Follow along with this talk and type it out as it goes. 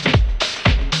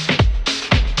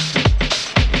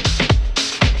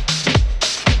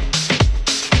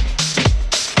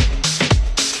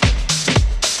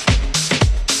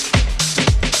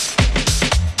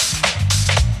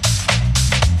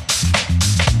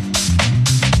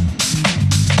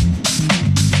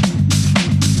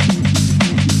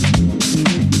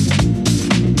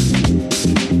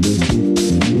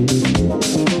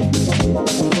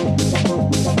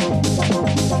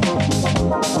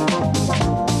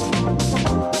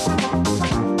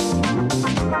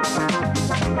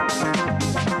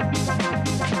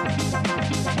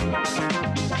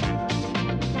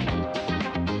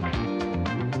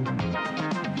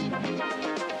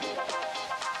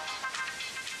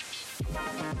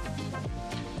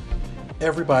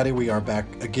Everybody, we are back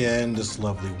again this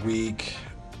lovely week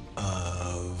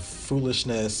of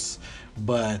foolishness,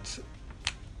 but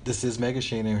this is Mega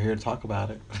Sheen and we're here to talk about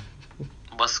it.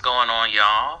 What's going on,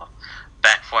 y'all?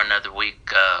 Back for another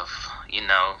week of,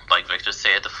 like Victor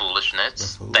said, the The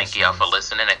foolishness. Thank y'all for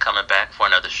foolishness. listening and coming back for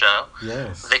another show.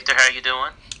 Yes, Victor, how you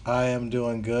doing? I am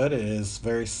doing good. It is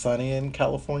very sunny in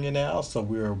California now, so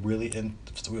we are really in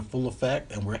we're full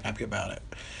effect and we're happy about it.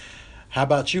 How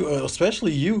about you?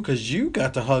 Especially you, because you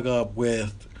got to hug up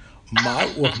with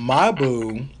my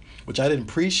boo, which I didn't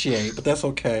appreciate, but that's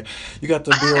okay. You got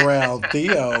to be around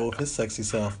Theo, his sexy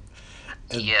self,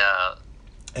 and Yeah.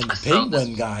 and the So this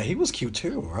penguin guy. He was cute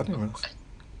too. I didn't. Even,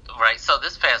 right. So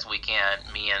this past weekend,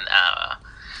 me and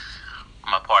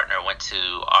my partner went to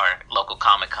our local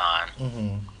Comic Con,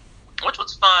 mm-hmm. which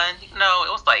was fun. It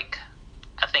was like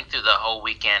I think through the whole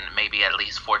weekend, maybe at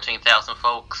least 14,000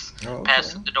 folks Oh, okay.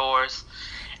 passed through the doors,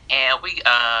 and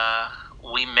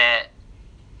we met.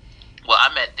 Well,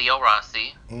 I met Theo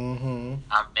Rossi. Mm-hmm.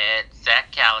 I met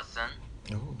Zach Callison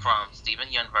Oh, from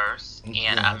Steven Universe,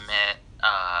 and I yes.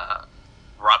 met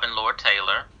Robin Lord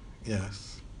Taylor.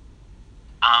 Yes.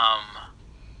 Um,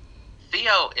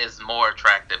 Theo is more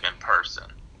attractive in person,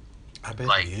 I bet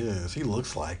like, he is. He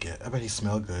looks like it. I bet he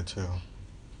smelled good too.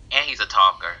 and he's a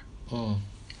talker. Mm.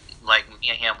 Like me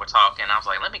and him were talking, I was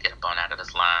like, let me get a bone out of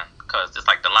this line because it's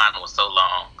like the line was so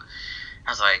long.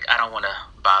 I was like, I don't want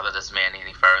to bother this man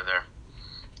any further.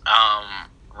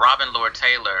 Robin Lord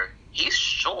Taylor, he's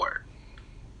short.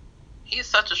 He's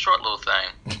such a short little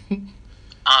thing.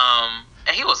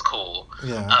 And he was cool.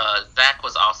 Yeah. Zach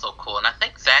was also cool, and I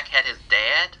think Zach had his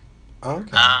dad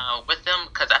Okay. with him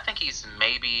because I think he's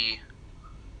maybe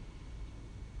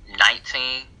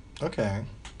 19, Okay.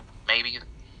 maybe.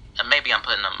 Maybe I'm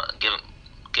putting him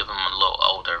give him a little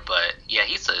older, but yeah,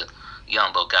 he's a young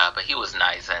little guy, but he was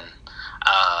nice. And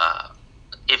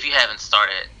if you haven't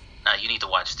started, you need to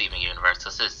watch Steven Universe.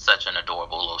 This is such an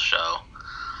adorable little show.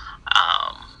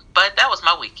 But that was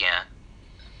my weekend.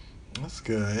 That's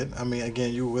good. I mean,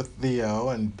 again, you were with Theo,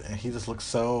 and he just looks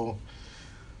so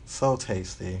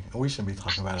tasty. And we shouldn't be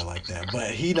talking about it like that.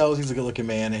 But he knows he's a good looking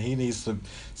man and he needs to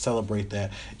celebrate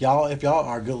that. Y'all, if y'all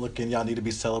are good looking, y'all need to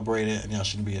be celebrated and y'all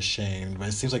shouldn't be ashamed. But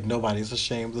it seems like nobody's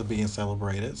ashamed of being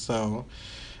celebrated. So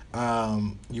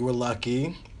you were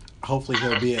lucky. Hopefully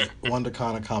he'll be at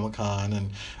WonderCon or Comic Con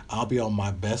and I'll be on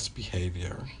my best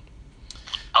behavior.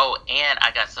 Oh, and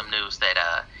I got some news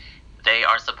that they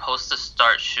are supposed to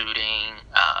start shooting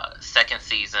second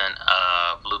season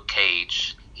of Luke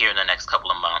Cage here in the next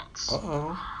couple of months. Uh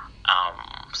oh.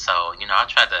 So I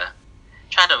try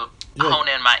to Yeah, hone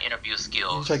in my interview you try to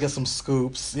skills. get some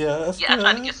scoops. Yeah, that's Yeah, I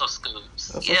try to good. get some scoops.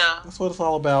 That's what, Yeah. that's what it's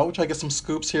all about. We try to get some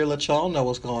scoops here, let y'all know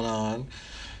what's going on.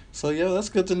 So yeah, that's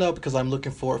good to know because I'm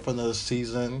looking forward for another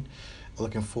season.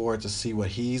 Looking forward to see what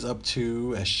he's up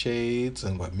to as Shades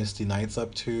and what Misty Knight's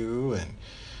up to, and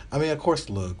I mean, of course,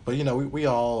 Luke. But we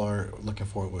all are looking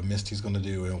forward to what Misty's going to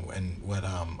do and what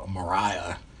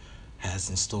Mariah has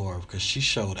in store because she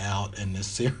showed out in this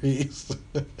series.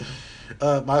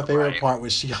 My favorite Right. part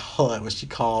was she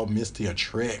called Misty a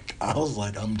trick. I was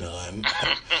like, I'm done.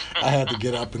 I had to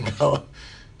get up and go.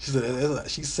 She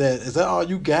said, "Is that all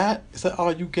you got? Is that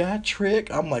all you got,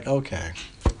 trick?" I'm like, okay,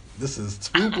 this is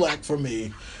too black for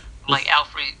me. Like This,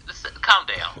 Alfred, calm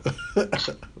down.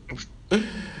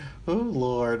 oh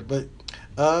Lord, but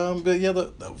yeah,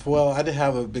 well, I didn't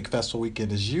have a big festival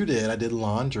weekend as you did. I did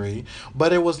laundry,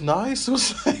 but it was nice. It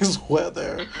was nice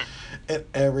weather and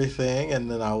everything. And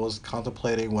then I was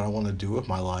contemplating what I want to do with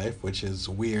my life, which is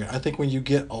weird. I think when you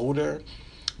get older,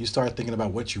 you start thinking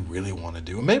about what you really want to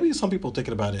do. And maybe some people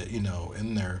thinking about it, in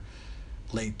their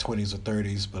late 20s or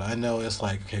 30s. But I know it's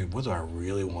like, okay, what do I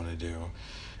really want to do?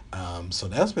 So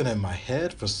that's been in my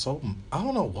head for I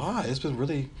don't know why. It's been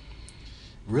really,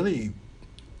 really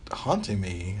haunting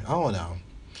me. I don't know.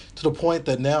 To the point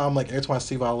that now I'm like every time I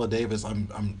see Viola Davis,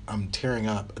 I'm tearing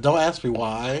up. Don't ask me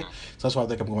why. So that's why I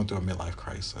think I'm going through a midlife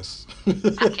crisis.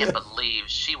 I can't believe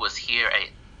she was here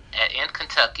in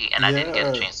Kentucky and I didn't get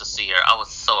a Yeah. chance to see her. I was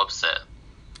so upset.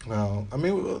 Well, I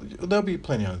mean, there'll be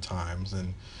plenty of times,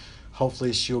 and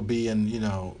hopefully she'll be in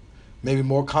maybe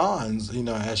more cons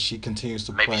as she continues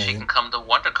to Maybe she play. can come to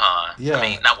WonderCon. I Yeah.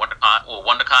 mean, not WonderCon, well,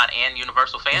 WonderCon and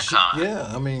Universal And Fan Con.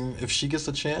 yeah, I mean, if she gets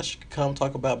a chance, she could come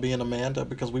talk about being Amanda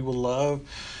because we would love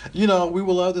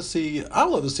to see. I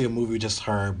would love to see a movie just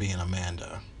her being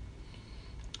Amanda.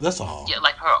 That's all. Yeah,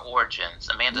 like her origins,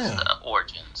 Amanda's Yeah,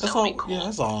 origins. that's That would be all. Yeah, cool.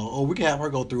 that's all. Or we can have her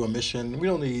go through a mission. We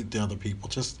don't need the other people.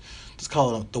 Just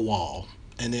call it the wall,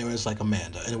 and then it's like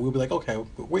Amanda, and we'll be like, okay,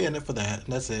 we're in it for that,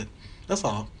 and that's it. That's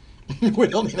all. We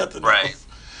don't need nothing Right. else.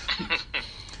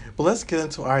 But let's get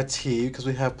into our tea because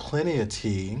we have plenty of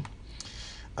tea.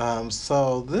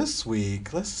 So this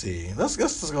week, let's see. Let's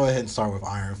just go ahead and start with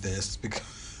Iron Fist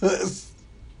because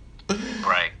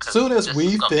Right. Because this is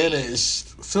gonna be.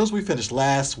 soon as we finished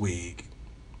last week,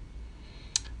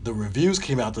 the reviews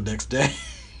came out the next day.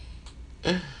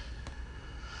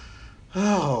 Oh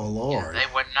Yeah, Lord. they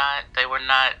were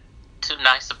not too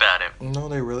nice about it. No,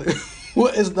 they really.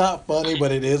 Well, it's not funny,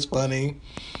 but it is funny.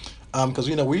 Because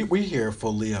we here for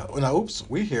Leo. No, oops,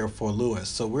 we here for Lewis.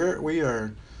 So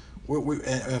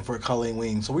and for Colleen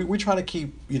Wing. So we try to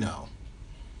keep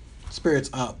spirits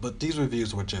up. But these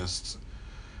reviews were just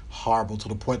horrible to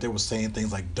the point they were saying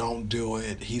things like "Don't do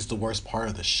it. He's the worst part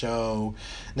of the show."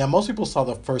 Now, most people saw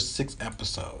the first 6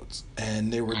 episodes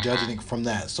and they were judging Hmm. it from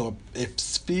that. So it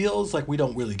feels like we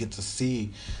don't really get to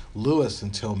see Lewis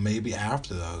until maybe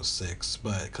after those 6,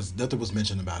 but because nothing was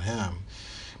mentioned about him.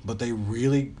 But they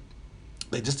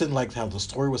just didn't like how the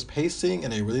story was pacing,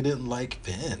 and they really didn't like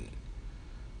Finn.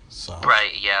 So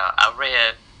Right. Yeah, I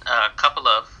read a couple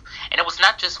of, and it was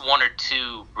not just one or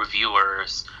two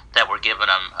reviewers that were giving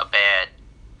them a bad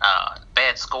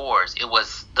scores. It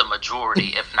was the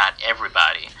majority, if not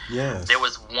everybody. There yes.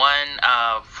 was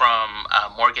one from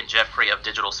Morgan Jeffrey of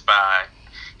Digital Spy.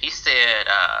 He said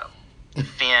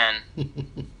Finn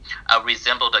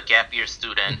resembled a gap year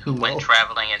student who went No.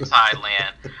 traveling in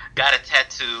Thailand, got a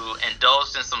tattoo,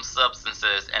 indulged in some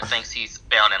substances, and thinks he's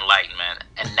found enlightenment.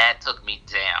 And that took me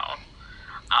down.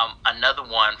 Another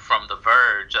one from The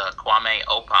Verge, Kwame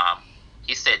Opam.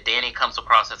 He said Danny comes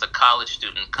across as a college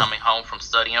student coming home from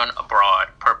studying abroad,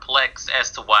 perplexed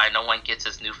as to why no one gets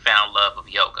his newfound love of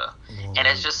yoga. And it's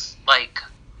Lord. just like,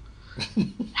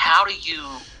 how do you?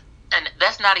 And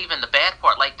that's not even the bad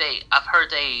part. Like I've heard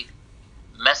they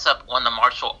mess up on the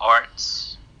martial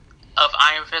arts of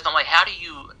Iron Fist. I'm like, how do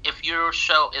you? If your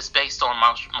show is based on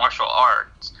martial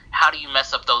arts, how do you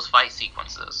mess up those fight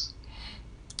sequences?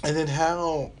 And then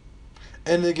how?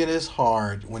 And again, it's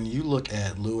hard when you look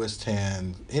at Louis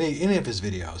Tan. Any of his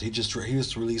videos. He just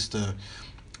released a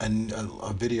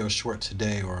video short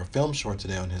today, or a film short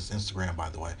today on his Instagram. By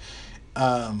the way,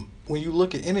 when you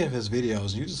look at any of his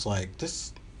videos, you just like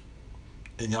this,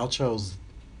 and y'all chose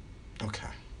okay.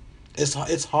 It's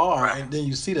hard, Right. and then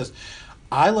you see this.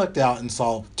 I lucked out and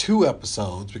saw 2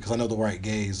 episodes because I know the right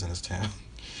gays in this town.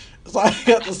 So I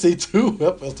got to see 2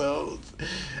 episodes.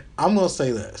 I'm gonna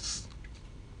say this: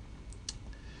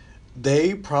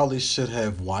 they probably should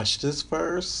have watched this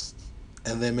first,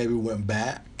 and then maybe went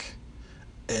back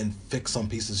and fixed some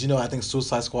pieces. I think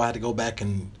Suicide Squad had to go back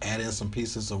and add in some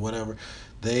pieces or whatever.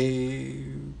 They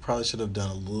probably should have done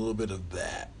a little bit of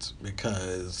that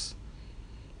because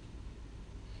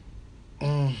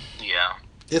mm, Yeah.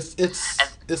 it's And it's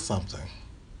it's something.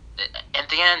 and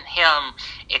then him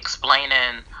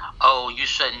explaining, "Oh, you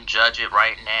shouldn't judge it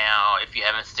right now if you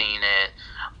haven't seen it."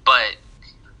 But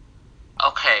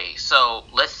okay, so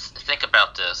let's think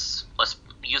about this. Let's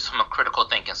use some critical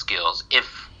thinking skills.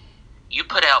 If you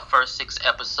put out first 6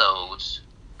 episodes,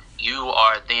 you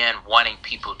are then wanting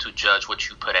people to judge what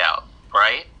you put out,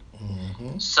 right?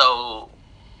 Hmm. So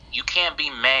you can't be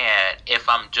mad if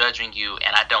I'm judging you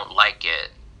and I don't like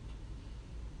it,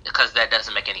 because that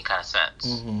doesn't make any kind of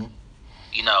sense. Hmm.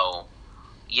 You know,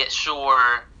 yet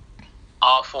sure,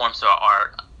 all forms of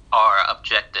art are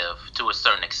objective to a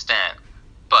certain extent,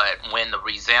 but when the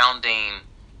resounding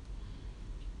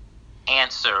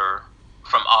answer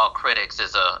from all critics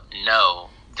is a no,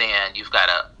 then you've got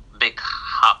a big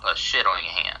hop of shit on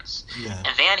your hands. Yeah.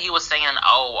 And then he was saying,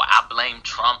 "Oh, I blame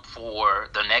Trump for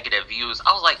the negative views."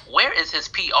 I was like, "Where is his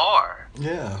PR?"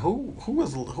 Yeah, who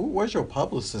was your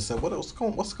publicist and what's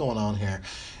going on here?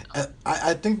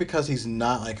 I think because he's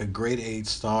not like a grade A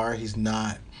star, he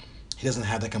doesn't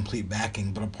have that complete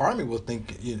backing. But a part of me will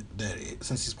think that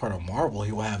since he's part of Marvel,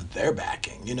 he will have their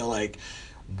backing. Like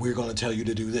we're going to tell you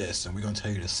to do this and we're going to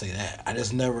tell you to say that. I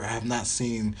have not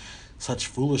seen such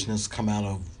foolishness come out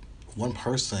of one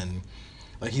person.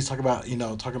 Like he's talking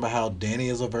about how Danny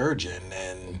is a virgin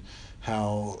and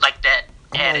how Like that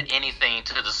I'm added like anything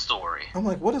to the story. I'm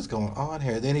like, what is going on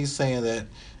here? Then he's saying that,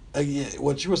 yeah,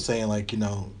 what you were saying, like,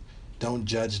 don't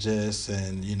judge this,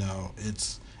 and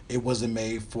it wasn't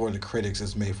made for the critics;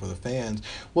 it's made for the fans.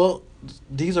 Well,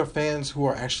 these are fans who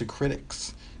are actually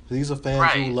critics. These are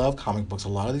fans who Right. love comic books. A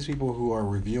lot of these people who are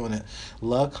reviewing it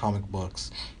love comic books.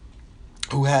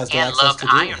 Who has the And access loved to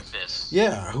do Iron it? Fist.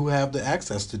 Yeah, who have the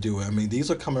access to do it. I mean,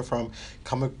 these are coming from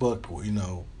comic book,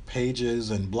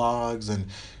 pages and blogs and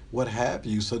what have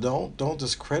you. So don't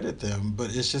discredit them. But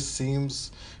it just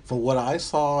seems, from what I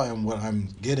saw and what I'm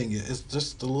getting, it's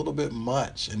just a little bit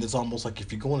much. And it's almost like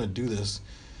if you're going to do this,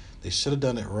 they should have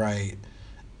done it right.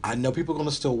 I know people are going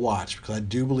to still watch because I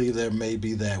do believe there may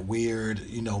be that weird,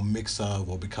 mix of,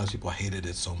 well, because people hated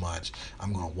it so much,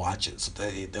 I'm going to watch it. So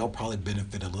they'll probably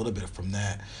benefit a little bit from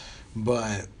that.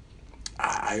 But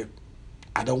I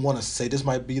I don't want to say this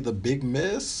might be the big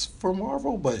miss for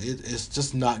Marvel, but it's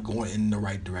just not going in the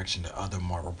right direction that other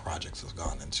Marvel projects has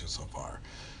gone into so far.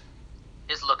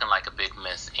 It's looking like a big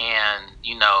miss. And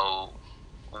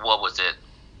what was it?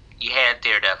 You had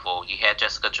Daredevil, you had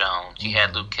Jessica Jones, you had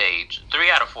Hmm. Luke Cage.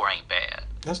 3 out of 4 ain't bad.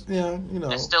 That's yeah,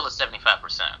 It's still a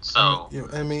 75%.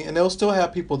 I mean, So and they'll still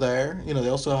have people there.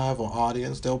 They'll still have an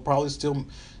audience. They'll probably still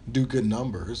do good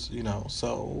numbers.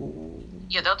 So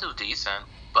yeah, they'll do decent,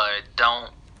 but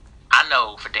don't. I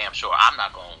know for damn sure I'm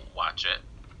not gonna watch it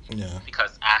yeah.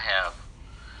 because I have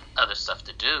other stuff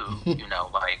to do.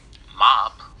 Like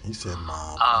mop. He said,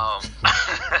 "Mom." Um,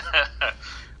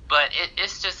 but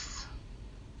it's just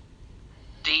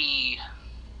the.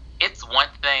 It's one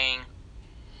thing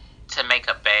to make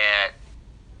a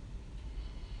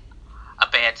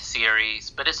bad series,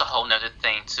 but it's a whole nother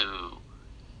thing to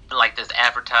like this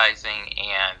advertising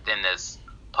and then this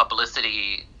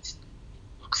publicity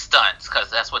stunts,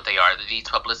 because that's what they are, these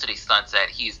publicity stunts that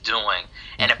he's doing.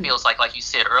 And it feels like you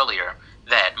said earlier,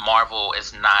 that Marvel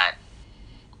is not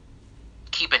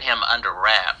keeping him under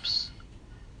wraps.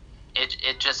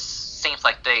 It just seems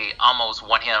like they almost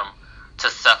want him to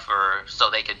suffer so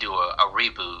they could do a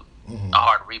reboot, a Hmm.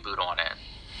 hard reboot on it.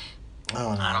 I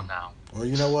don't I know. don't know. Well,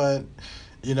 you know what?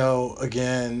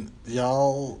 Again,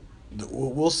 y'all,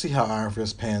 we'll see how Iron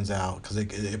Fist pans out because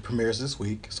it premieres this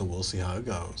week, so we'll see how it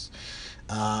goes.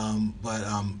 But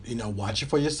watch it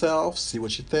for yourself, see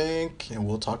what you think, and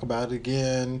we'll talk about it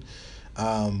again.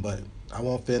 But I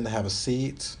want Finn to have a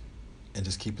seat and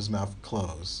just keep his mouth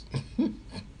closed.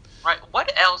 Right.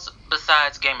 What else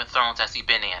besides Game of Thrones has he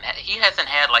been in? He hasn't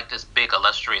had like this big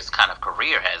illustrious kind of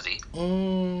career, has he?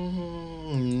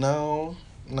 No,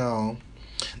 no.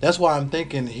 That's why I'm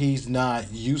thinking he's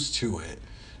not used to it.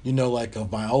 Like a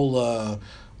Viola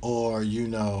or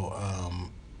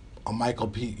a Michael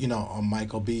P. A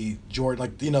Michael B. Jordan.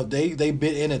 Like they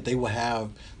been in it. They would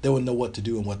know what to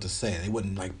do and what to say. They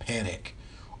wouldn't like panic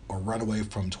or run away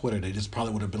from Twitter. They just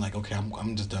probably would have been like, okay,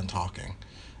 I'm just done talking.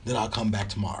 Then I'll come back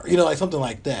tomorrow. Like something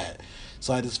like that.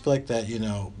 So I just feel like that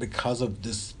because of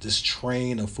this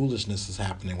train of foolishness is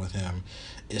happening with him,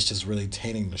 it's just really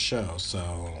tainting the show.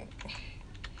 So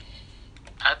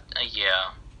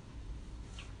Yeah,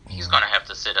 he's mm, gonna have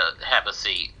to have a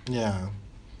seat. yeah.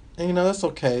 And that's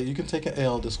okay. You can take an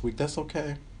L this week. That's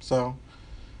okay. So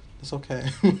it's okay.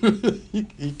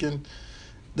 he can.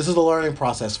 This is a learning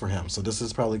process for him. So this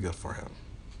is probably good for him.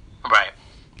 Right.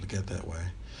 Look at it that way.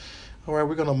 All right,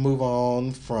 we're gonna move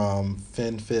on from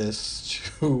Finn Fist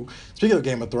to speaking of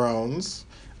Game of Thrones.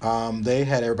 They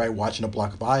had everybody watching a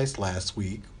block of ice last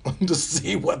week to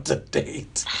see what to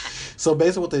date. So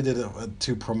basically, what they did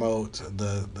to promote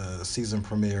the season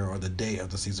premiere or the date of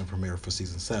the season premiere for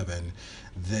season 7,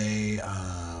 they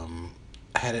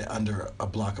had it under a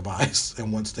block of ice,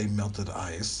 and once they melted the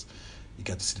ice, you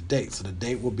got to see the date. So the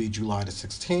date will be July the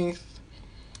 16th.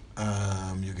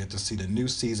 You get to see the new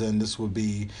season. This will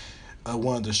be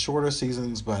one of the shorter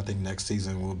seasons, but I think next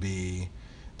season will be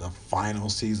the final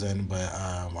season. But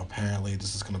apparently,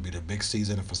 this is going to be the big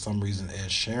season. And for some reason, Ed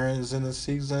Sheeran is in the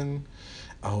season.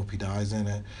 I hope he dies in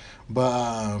it.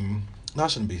 But no, I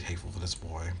shouldn't be hateful for this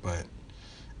boy, but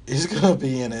he's going to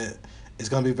be in it. It's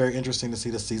going to be very interesting to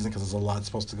see the season because there's a lot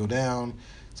supposed to go down.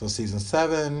 So season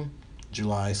 7,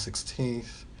 July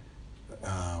 16th.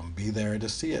 Be there to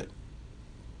see it.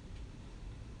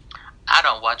 I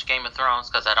don't watch Game of Thrones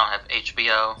because I don't have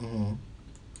HBO. Mm-hmm.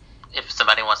 If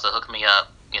somebody wants to hook me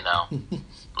up,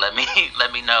 let me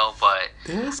let me know. But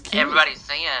Yeah, it's cute. everybody's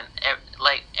saying,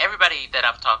 like everybody that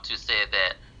I've talked to said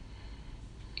that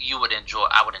I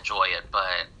would enjoy it,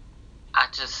 but I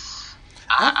just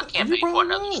I can't You pay for probably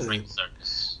another would. streaming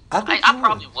service. I I, think I you would.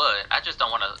 probably would. I just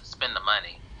don't want to spend the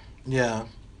money. Yeah.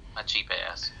 My cheap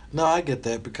ass. No, I get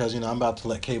that because I'm about to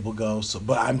let cable go. So,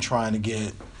 but I'm trying to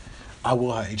get. I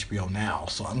will have HBO now,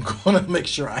 so I'm going to make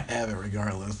sure I have it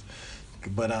regardless.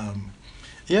 But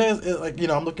yeah, like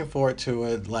I'm looking forward to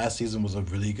it. Last season was a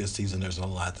really good season. There's a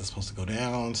lot that's supposed to go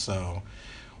down, so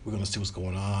we're gonna see what's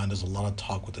going on. There's a lot of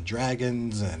talk with the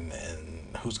dragons and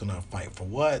who's gonna fight for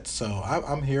what. So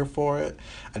I'm here for it.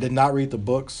 I did not read the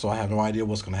books, so I have no idea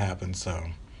what's gonna happen. So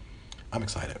I'm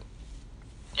excited.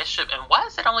 It should. And why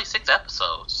is it only 6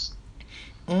 episodes?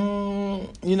 Part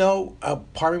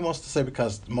of me wants to say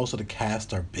because most of the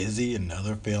cast are busy in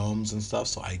other films and stuff,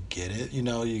 so I get it. You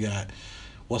got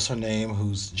what's her name,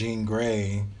 who's Jean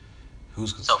Grey,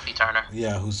 who's Sophie Turner,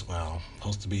 who's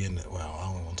supposed to be in it. Well,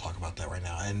 I don't want to talk about that right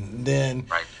now. And then,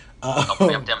 right?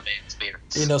 Opening up um, them big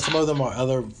spirits. some of them are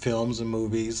other films and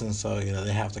movies, and so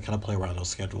they have to kind of play around those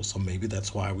schedules. So maybe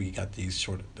that's why we got this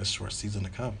short season to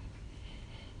come.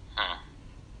 Hmm.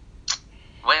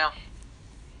 Well,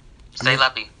 I stay mean,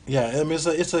 lucky. yeah, I mean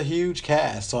it's a huge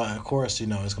cast, so of course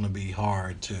it's going to be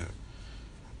hard to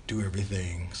do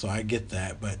everything. So I get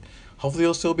that, but hopefully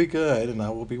it'll still be good, and I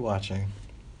will be watching.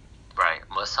 Right.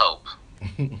 Let's hope.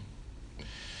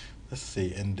 Let's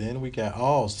see, and then we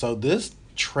got so this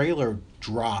trailer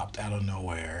dropped out of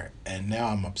nowhere, and now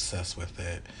I'm obsessed with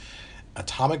it.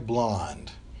 Atomic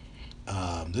Blonde.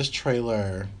 This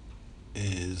trailer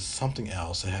is something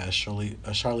else. It has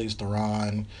Charlize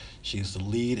Theron. She's the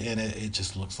lead in it. It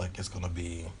just looks like it's gonna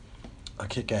be a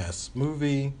kick-ass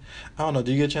movie. I don't know.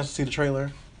 Do you get a chance to see the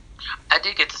trailer? I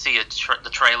did get to see the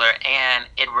trailer, and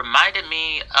it reminded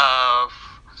me of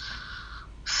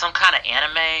some kind of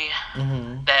anime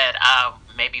Mm-hmm. that I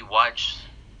maybe watched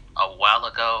a while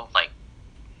ago, like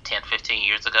 10, 15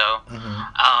 years ago.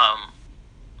 Mm-hmm.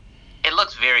 It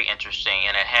looks very interesting,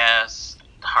 and it has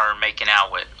her making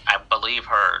out with, I believe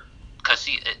her, because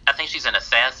I think she's an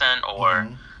assassin or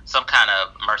Mm-hmm. some kind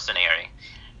of mercenary.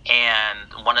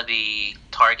 And one of the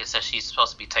targets that she's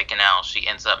supposed to be taking out, she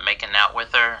ends up making out with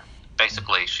her.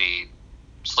 Basically, she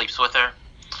sleeps with her.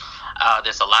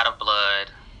 There's a lot of blood,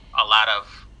 a lot of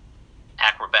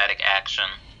acrobatic action.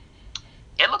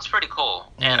 It looks pretty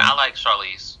cool, and Yeah. I like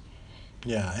Charlize.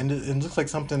 Yeah, and it looks like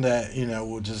something that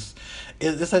will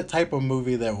it's that type of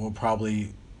movie that will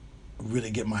probably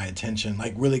really get my attention,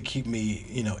 like really keep me,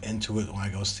 into it when I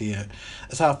go see it.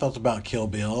 That's how I felt about Kill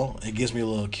Bill. It gives me a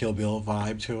little Kill Bill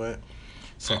vibe to it.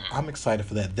 So Hmm. I'm excited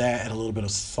for that. That and a little bit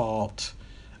of Salt,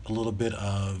 a little bit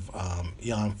of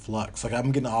Eon Flux. Like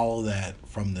I'm getting all of that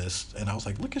from this, and I was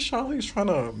like, look at Charlie's she's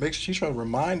trying to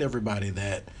remind everybody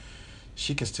that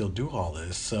she can still do all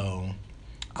this. So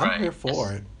I'm Right. here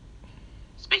for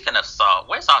Speaking of salt,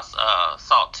 where's our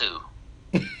salt too?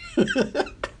 it.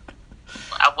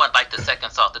 I want like the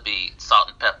second salt to be salt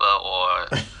and pepper, or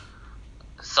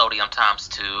sodium times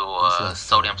two, It's or less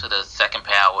sodium so. to the second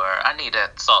power. I need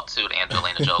that salt suit,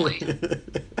 Angelina Jolie.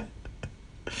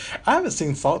 I haven't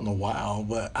seen Salt in a while,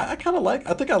 but I kind of I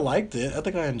think I liked it. I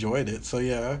think I enjoyed it. So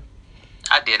yeah.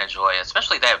 I did enjoy it,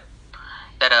 especially that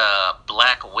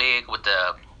black wig with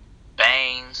the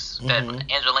bangs that Hmm.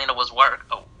 Angelina was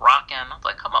rocking. I was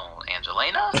like, come on,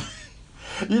 Angelina.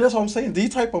 Yeah, that's what I'm saying.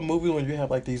 These type of movies when you have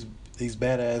like these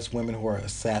badass women who are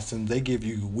assassins, they give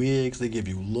you wigs, they give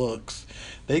you looks,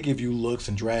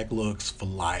 and drag looks for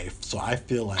life. So I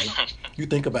feel like you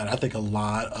think about it. I think a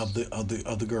lot of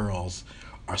the girls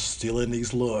are stealing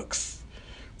these looks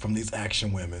from these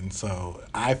action women. So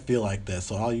I feel like that.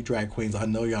 So all you drag queens, I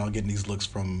know y'all getting these looks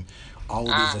from all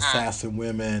of these Hmm. assassin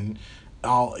women,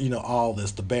 all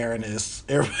this, the Baroness,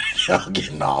 everybody y'all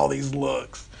getting all these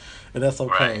looks. And that's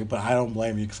Right. okay, but I don't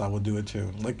blame you because I would do it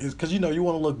too. Like, because you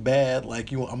want to look bad.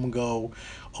 Like I'm gonna go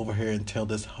over here and tell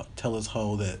this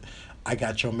hoe that I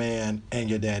got your man and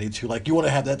your daddy too. Like you want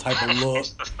to have that type of look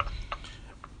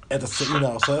at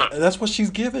So that's what she's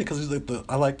giving. Because like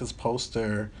I like this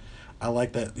poster. I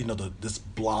like that this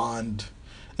blonde.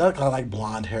 Not 'cause I like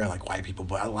blonde hair like white people,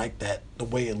 but I like that the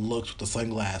way it looks with the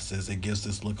sunglasses. It gives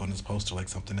this look on this poster like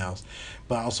something else.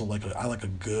 But I also I like a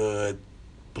good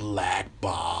black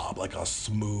bob, like a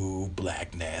smooth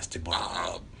black nasty Hmm.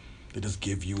 bob. They just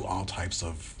give you all types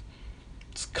of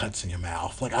cuts in your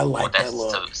mouth. Like I Or like that that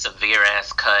look. severe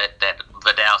ass cut, that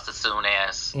Vidal Sassoon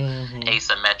ass Hmm.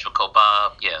 asymmetrical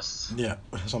bob. Yes. Yeah,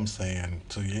 that's what I'm saying.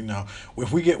 So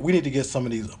if we need to get some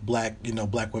of these black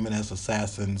women as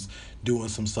assassins doing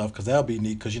some stuff because that'll be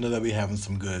neat because they'll be having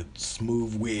some good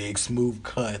smooth wigs, smooth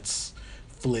cuts,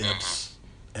 Hmm. flips,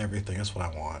 everything. That's what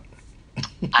I want.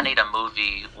 I need a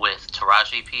movie with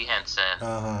Taraji P. Henson,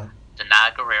 Uh huh.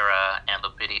 Denai Guerrera, and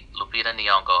Lupita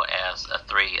Nyong'o as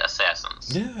three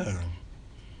assassins. Yeah,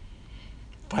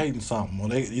 fighting something. Well,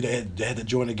 they had to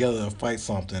join together to fight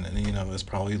something, and it's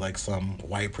probably like some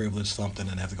white privilege something,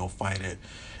 and they have to go fight it,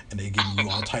 and they giving you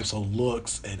all types of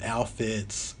looks and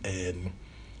outfits and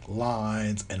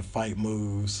lines and fight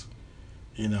moves.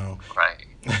 You know,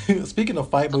 Right. Speaking of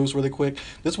fight moves, really quick,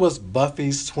 this was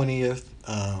Buffy's 20th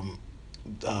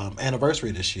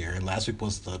anniversary this year, and last week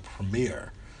was the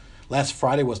premiere. Last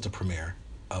Friday was the premiere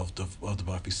of the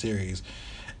Buffy series,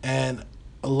 and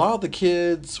a lot of the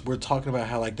kids were talking about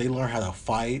how like they learn how to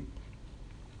fight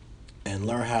and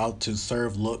learn how to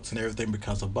serve looks and everything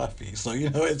because of Buffy. So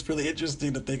it's really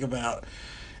interesting to think about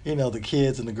the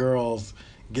kids and the girls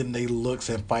getting their looks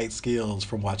and fight skills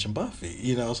from watching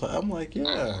Buffy. So I'm like, yeah.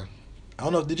 Mhm. I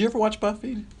don't know. Did you ever watch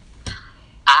Buffy?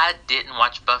 I didn't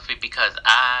watch Buffy because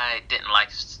I didn't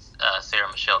like Sarah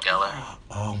Michelle Gellar.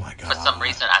 Oh my For some god.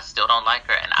 reason, I still don't like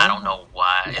her, and I don't Oh, know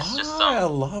why. It's just why? I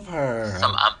love some her.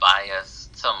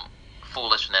 unbiased, some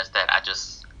foolishness that I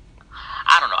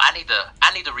don't know.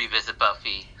 I need to revisit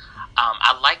Buffy.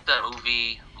 I like the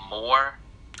movie more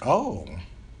Oh.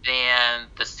 than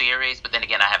the series, but then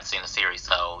again, I haven't seen the series,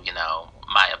 so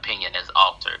my opinion is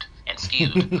altered and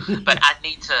skewed. But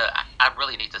I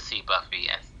really need to see Buffy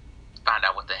and find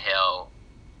out what the hell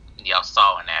y'all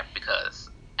saw in that, because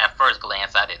at first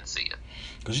glance, I didn't see it.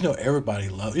 Because everybody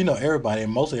love everybody,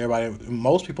 and mostly everybody,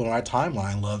 most people in our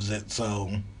timeline loves it.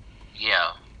 So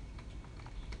Yeah,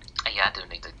 yeah, I do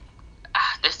need to.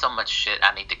 There's so much shit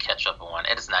I need to catch up on.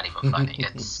 It is not even funny.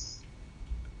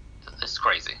 It's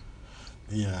crazy.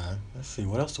 yeah, let's see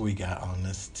what else do we got on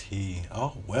this tea.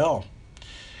 Oh well,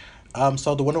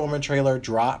 so the Wonder Woman trailer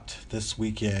dropped this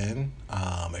weekend.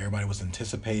 Everybody was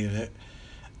anticipating it.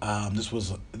 This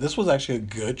was actually a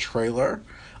good trailer.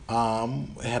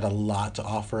 It had a lot to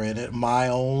offer in it. My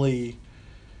only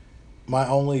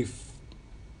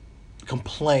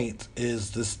complaint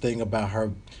is this thing about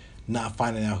her not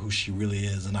finding out who she really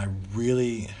is, and I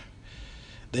really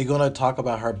they're gonna talk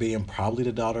about her being probably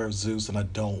the daughter of Zeus, and I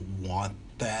don't want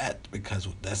that because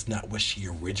that's not what she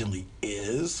originally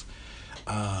is.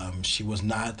 She was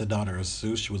not the daughter of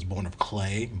Zeus. She was born of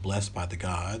clay, blessed by the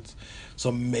gods.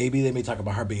 So maybe they may talk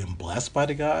about her being blessed by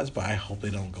the gods, but I hope they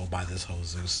don't go by this whole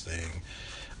Zeus thing.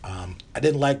 I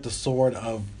didn't like the sword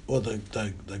of, or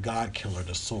the god killer,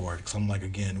 the sword, because I'm like,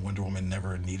 again, Wonder Woman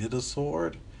never needed a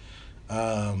sword.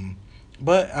 Um,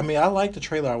 but I mean, I liked the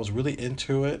trailer. I was really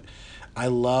into it. I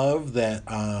love that.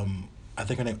 I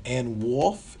think her name Anne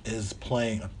Wolf is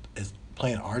playing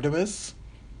Artemis.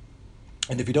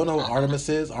 And if you don't know who Mhm. Artemis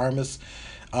is, Artemis,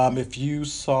 if you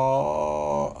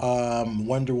saw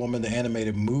Wonder Woman the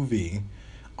animated movie,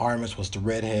 Artemis was the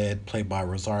redhead played by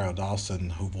Rosario Dawson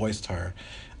who voiced her.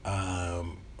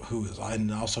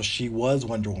 And also she was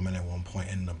Wonder Woman at one point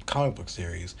in the comic book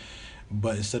series,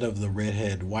 but instead of the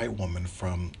redhead white woman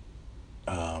from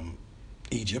um,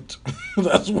 Egypt,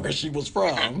 that's where she was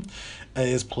from,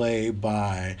 is played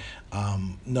by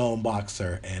Noam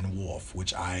Boxer and Wolf,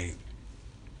 which I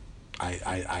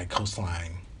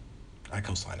co-sign. I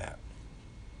co-sign that.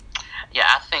 Yeah,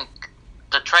 I think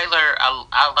the trailer.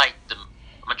 I like the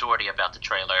majority about the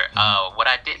trailer. Hmm. What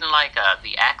I didn't like,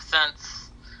 the accents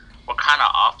were kind of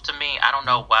off to me. I don't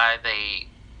know why they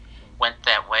went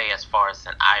that way as far as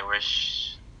an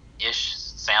Irish-ish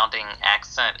sounding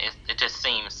accent. It just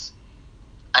seems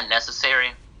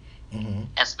unnecessary. Hmm.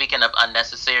 And speaking of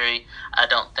unnecessary, I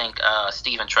don't think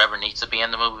Stephen Trevor needs to be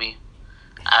in the movie.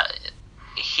 Uh,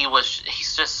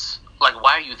 he's just like,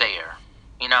 why are you there?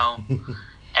 You know?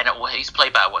 And he's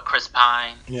played by what, Chris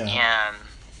Pine? Yeah. And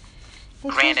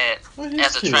Well, granted, he's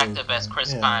as cute. attractive as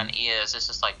Chris Yeah. Pine is, it's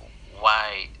just like,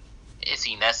 why is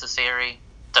he necessary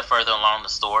to further along the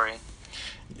story?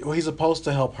 Well, he's supposed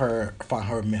to help her find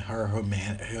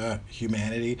her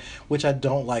humanity, which I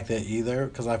don't like that either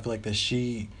because I feel like that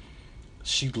she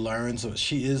learns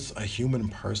she is a human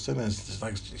person, and it's just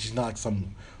like she's not like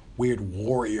some weird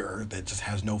warrior that just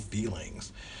has no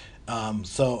feelings.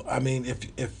 So I mean,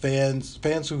 if fans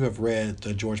who have read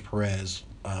the George Perez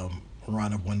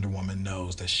run of Wonder Woman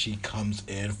knows that she comes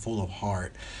in full of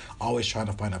heart, always trying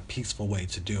to find a peaceful way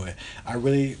to do it. I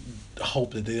really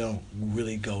hope that they don't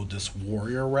really go this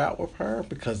warrior route with her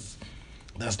because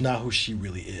that's not who she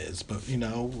really is. But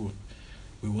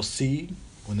we will see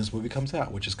when this movie comes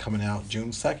out, which is coming out June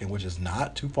 2nd, which is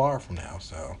not too far from now.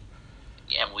 So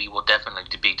And we will definitely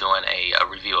be doing a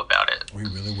review about it. we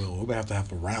really will. We're gonna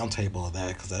have a round table of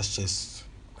that because that's just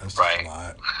a Right.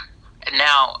 lot.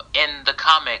 Now, in the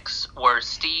comics, were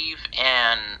Steve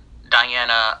and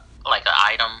Diana like an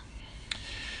item?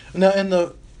 Now in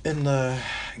the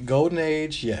golden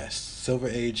age, yes. Silver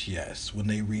age, yes. When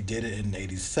they redid it in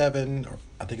 '87, or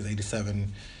I think it's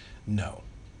 '87, no.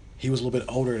 He was a little bit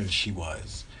older than she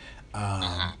was,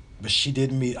 Hmm. but she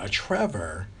did meet a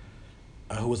Trevor,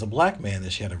 who was a black man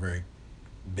that she had a very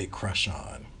big crush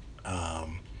on.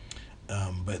 Um,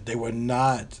 but they were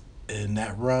not in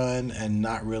that run, and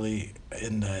not really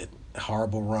in the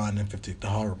horrible run in the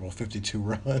horrible 52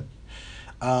 run.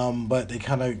 But they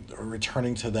kind of are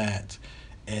returning to that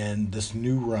and this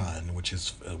new run, which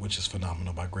is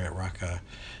phenomenal by Grant Rucka.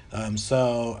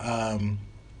 So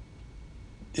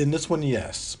in this one,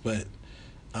 yes, but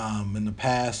in the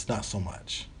past, not so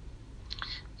much.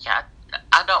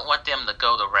 want them to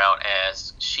go the route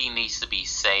as she needs to be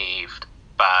saved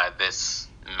by this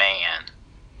man.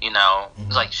 You know,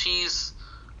 Mm-hmm. like she's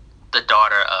the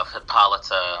daughter of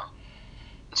Hippolyta.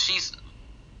 She's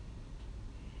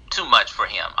too much for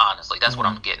him, honestly. That's what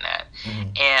Mm-hmm. I'm getting at. Mm-hmm.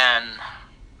 And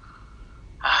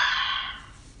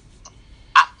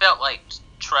I felt like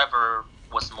Trevor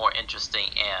was more interesting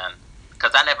in,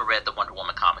 because I never read the Wonder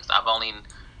Woman comics. I've only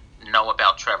know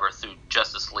about Trevor through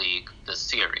Justice League the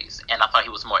series, and I thought he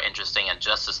was more interesting in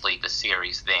Justice League the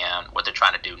series than what they're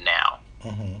trying to do now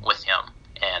Mm-hmm. with him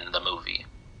and the movie.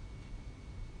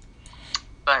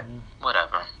 But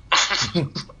whatever.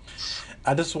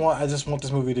 I just want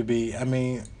this movie to be. I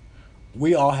mean,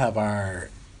 we all have our,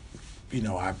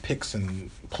 our picks and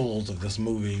pulls of this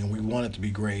movie, and we want it to be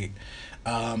great.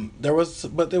 But it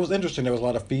was interesting. There was a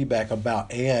lot of feedback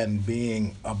about Anne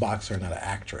being a boxer, not an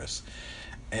actress,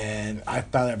 and I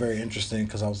found that very interesting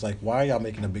because I was like, "Why are y'all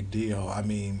making a big deal?" I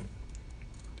mean,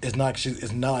 it's not like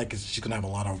she's gonna have a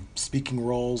lot of speaking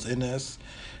roles in this.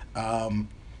 Um,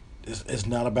 it's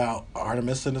not about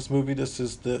Artemis in this movie. This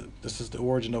is the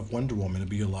origin of Wonder Woman. It'll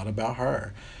be a lot about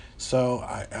her. So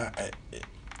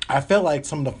I felt like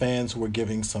some of the fans who were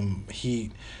giving some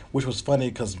heat, which was funny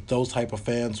because those type of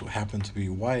fans who happen to be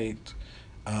white,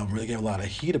 really gave a lot of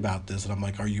heat about this. And I'm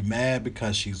like, are you mad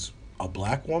because she's a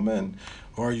black woman,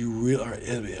 or are you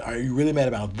really mad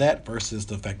about that versus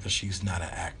the fact that she's not an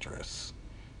actress?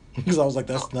 Because I was like,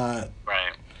 that's not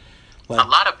Right. A like.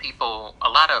 lot of people, a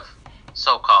lot of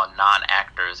so-called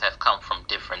non-actors have come from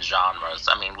different genres.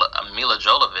 I mean, Mila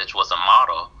Jovovich was a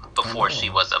model I before she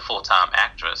know. was a full-time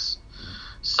actress.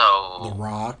 The So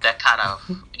Rock, that kind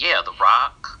of, yeah, The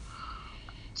Rock.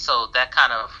 So that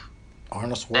kind of,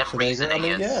 Arnold that Schwarzenegger. I reasoning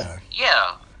mean, is, yeah.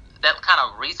 yeah, that kind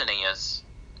of reasoning is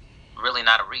really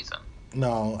not a reason.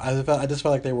 No, I just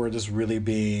felt like they were just really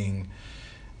being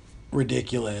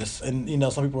ridiculous. And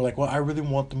some people were like, "Well, I really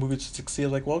want the movie to succeed." I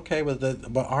was like, "Well, okay,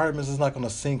 but Artemis is not going to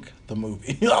sink the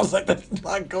movie." I was like, "That's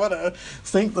not going to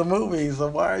sink the movie. So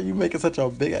why are you making such a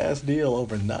big ass deal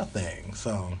over nothing?"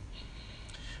 So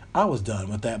I was done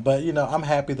with that. But I'm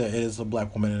happy that it is a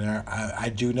black woman in there. I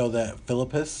do know that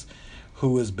Philippus,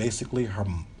 who is basically her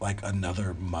like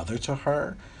another mother to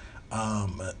her,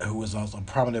 who is also a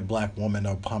prominent black woman,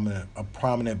 a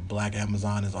prominent black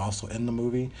Amazon, is also in the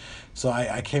movie. So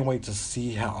I can't wait to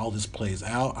see how all this plays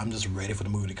out. I'm just ready for the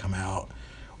movie to come out,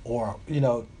 or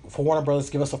for Warner Brothers,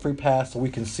 give us a free pass so we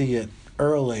can see it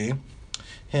early.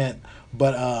 Hint,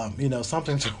 but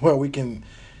something to where we can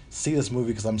see this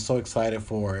movie because I'm so excited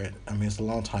for it. I mean, it's a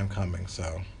long time coming.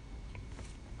 So.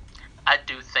 I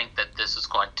do think that this is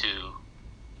going to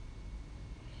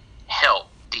help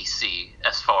DC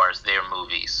as far as their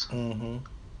movies. Mm-hmm.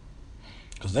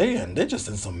 Cause they're just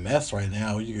in some mess right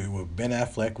now. With Ben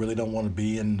Affleck really don't want to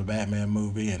be in the Batman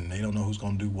movie, and they don't know who's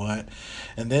gonna do what.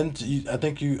 And then I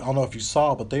think I don't know if you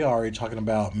saw, but they are already talking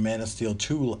about Man of Steel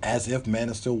 2 as if Man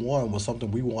of Steel 1 was something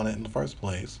we wanted in the first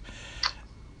place.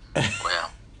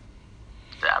 Well,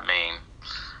 I mean,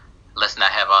 let's not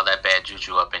have all that bad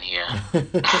juju up in here.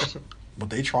 But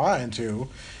they trying to.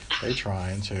 They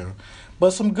trying to.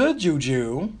 But some good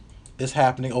juju is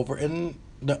happening over in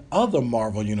the other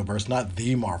Marvel universe, not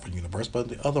the Marvel universe, but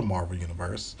the other Marvel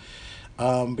universe.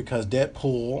 Because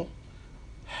Deadpool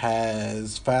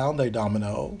has found a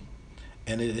domino,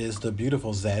 and it is the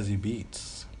beautiful Zazie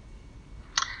Beats.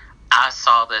 I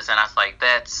saw this and I was like,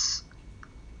 that's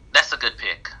a good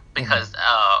pick Hmm. because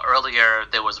earlier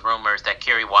there was rumors that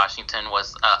Kerry Washington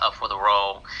was up for the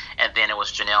role, and then it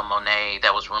was Janelle Monáe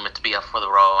that was rumored to be up for the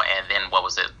role, and then what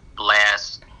was it?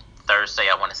 Last Thursday,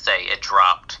 I want to say it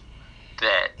dropped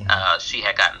that Hmm. she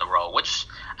had gotten the role, which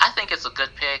I think is a good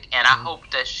pick, and I hope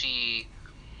that she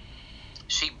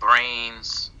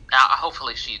brings.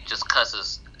 Hopefully, she just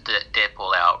cusses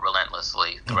Deadpool out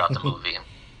relentlessly throughout the movie.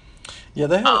 Yeah,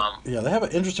 they have Um, yeah they have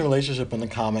an interesting relationship in the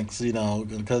comics,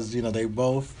 because they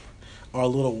both are a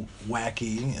little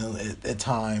wacky at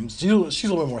times. She's a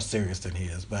little bit more serious than he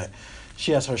is, but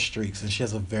she has her streaks and she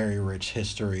has a very rich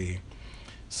history.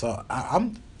 So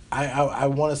I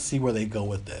want to see where they go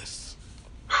with this.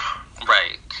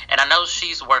 right, and I know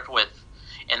she's worked with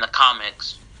in the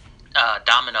comics.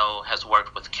 Domino has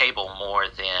worked with Cable more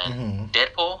than Hmm.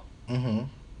 Deadpool, Hmm.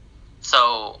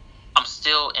 so I'm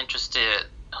still interested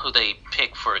who they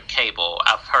pick for Cable.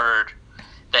 I've heard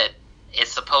that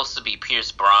it's supposed to be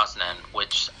Pierce Brosnan,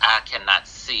 which I cannot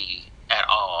see at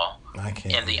all. I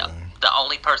can't And the either. the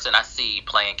only person I see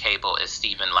playing Cable is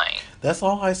Stephen Lane. That's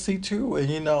all I see too.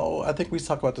 And I think we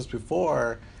talked about this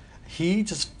before. He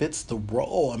just fits the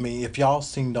role. I mean, if y'all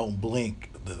seen Don't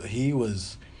Blink, he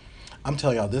was. I'm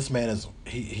telling y'all, this man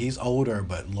he's older,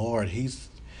 but Lord,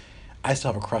 I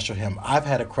still have a crush on him. I've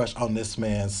had a crush on this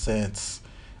man since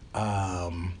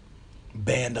um,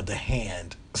 Band of the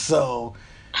Hand. So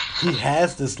he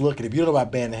has this look, and if you don't know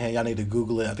about Band of the Hand, y'all need to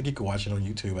Google it. I think you can watch it on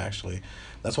YouTube. Actually,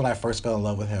 that's when I first fell in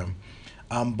love with him.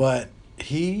 But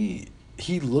he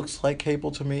he looks like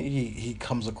Cable to me. He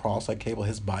comes across like Cable.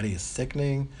 His body is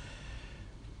sickening.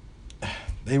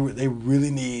 They really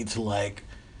need to like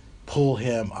pull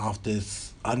him off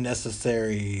this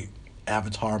unnecessary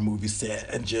Avatar movie set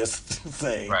and just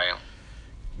say Right.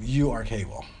 you are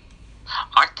Cable.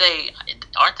 Aren't they?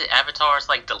 Aren't the avatars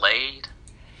like delayed?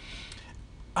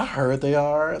 I heard they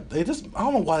are. They just I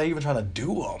don't know why they even trying to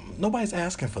do them. Nobody's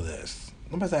asking for this.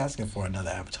 Nobody's asking for another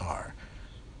Avatar.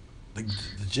 The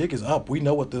jig is up. We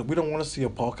know what we don't want to see a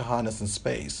Pocahontas in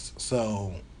space.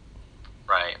 So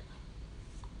Right.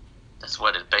 That's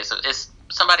what it basically. It's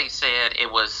somebody said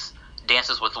it was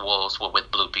Dances with Wolves with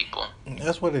blue people.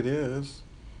 that's what it is.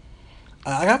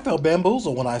 I got felt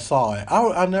bamboozled when I saw it.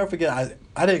 I'll never forget.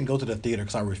 I didn't go to the theater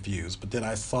because I refused, but then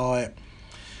I saw it.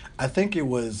 I think it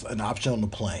was an option on the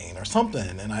plane or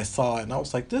something, and I saw it, and I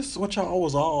was like, "This is what y'all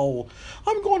was all.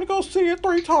 I'm going to go see it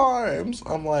 3 times."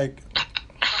 I'm like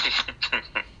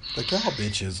y'all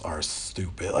bitches are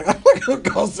stupid. Like I'm not gonna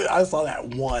go see. I saw that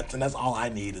once, and that's all I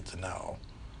needed to know.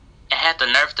 It had the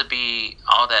nerve to be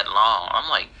all that long. I'm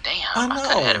like, I damn, I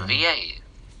could have had a know. VA.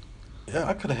 Yeah,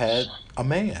 I could have had a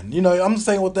man. You know, I'm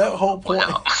saying with that whole point,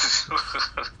 Well,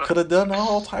 could have done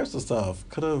all types of stuff.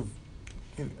 Could have,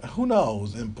 who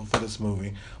knows, for this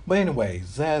movie. But anyway,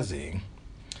 Zazie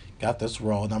got this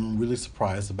role, and I'm really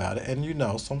surprised about it. And you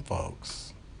know, some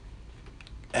folks,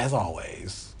 as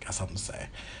always, got something to say.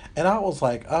 And I was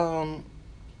like,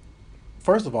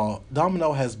 first of all,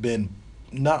 Domino has been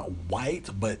not white,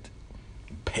 but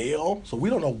pale, so we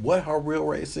don't know what her real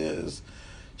race is.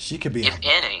 She could be if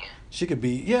any. she could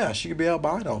be yeah, she could be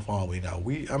albino for all we know.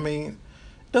 I mean,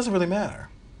 it doesn't really matter.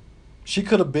 She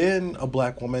could have been a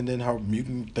black woman, then her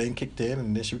mutant thing kicked in,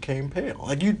 and then she became pale.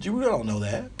 Like you we don't know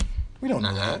that. We don't know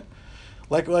Hmm. that.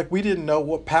 Like we didn't know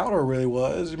what Powder really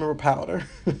was. You remember Powder?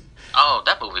 Oh,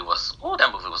 that movie was. Oh,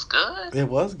 that movie was good. It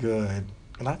was good,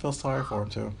 and I feel sorry for him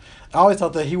too. I always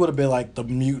thought that he would have been like the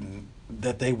mutant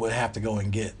that they would have to go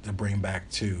and get to bring back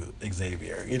to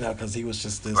Xavier. You know, because he was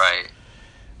just this Right.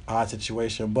 odd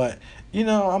situation. But you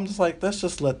know, I'm just like, let's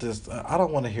just let this. I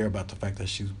don't want to hear about the fact that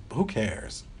she's. Who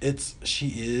cares? She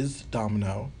is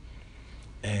Domino,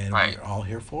 and Right. we're all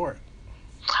here for it.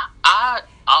 I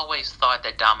always thought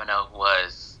that Domino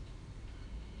was.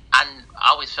 I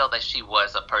always felt that she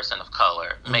was a person of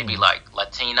color, maybe Mm. like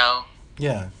Latino.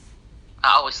 Yeah,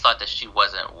 I always thought that she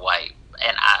wasn't white,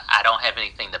 and I don't have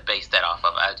anything to base that off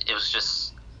of. It was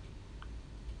just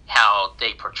how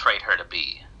they portrayed her to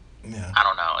be. yeah. I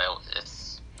don't know.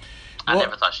 It's I Well,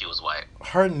 never thought she was white.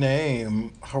 her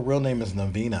real name is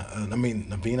Navina. I mean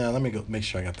Navina. Let me go make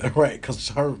sure I got that right, because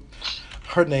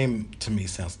her name to me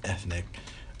sounds ethnic,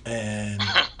 and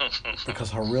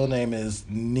because her real name is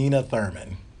Nina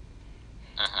Thurman.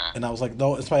 Hmm. And I was like,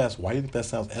 no, it's somebody asked, why do you think that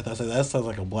sounds ethnic? I said, that sounds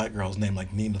like a black girl's name,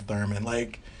 like Nina Thurman.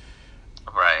 Like,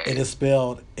 it Right. is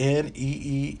spelled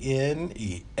Neena.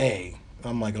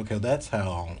 I'm like, okay, that's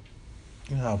how,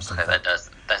 you know, how some Okay, folk.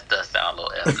 that does sound a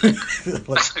little ethnic.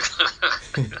 Like,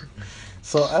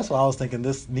 so that's why I was thinking,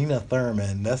 this Nina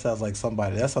Thurman, that sounds like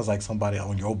somebody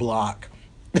on your block.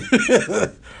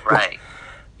 Right.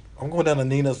 I'm going down to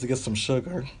Nina's to get some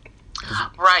sugar. 'Cause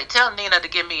Right. Tell Nina to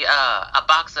give me a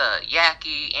box of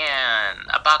Yaki and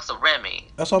a box of Remy.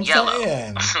 that's what I'm Yellow.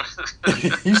 saying.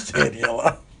 You said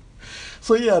yellow.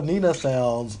 So yeah, Nina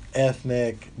sounds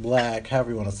ethnic, black,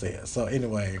 however you want to say it. So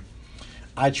anyway,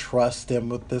 I trust them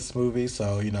with this movie,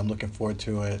 so you know I'm looking forward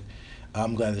to it.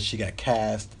 I'm glad that she got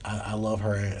cast. I love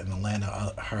her in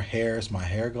Atlanta. Her hair is my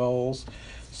hair goals,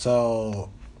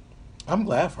 so I'm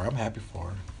glad for her. I'm happy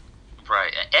for her.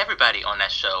 Right. Everybody on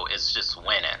that show is just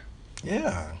winning.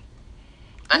 Yeah, it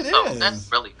That's so. That's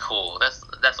is. really cool.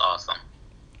 That's awesome.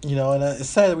 You know, and it's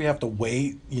sad that we have to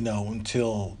wait, you know,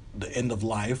 until the end of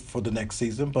life for the next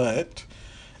season, but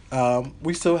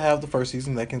we still have the first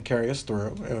season that can carry us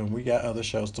through, and we got other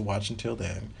shows to watch until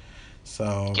then.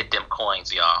 So Get them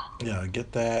coins, y'all. yeah,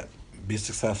 get that, be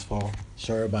successful,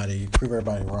 show everybody, prove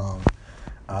everybody wrong.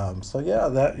 So yeah,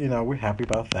 that you know we're happy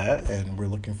about that, and we're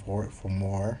looking forward for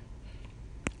more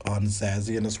on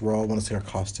Zazie in this role. I want to see her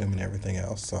costume and everything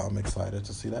else, so I'm excited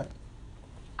to see that.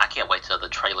 I can't wait till the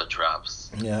trailer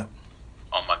drops. Yeah,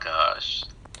 Oh my gosh.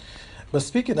 but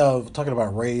speaking of talking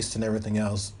about race and everything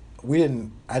else,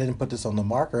 I didn't put this on the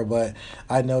marker, but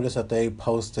I noticed that they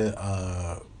posted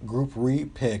a group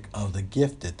read pick of The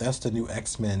Gifted. That's the new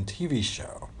X-Men TV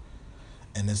show,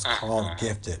 and it's called Hmm.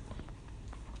 Gifted.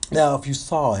 Now, if you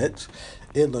saw it,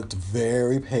 it looked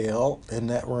very pale in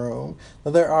that room.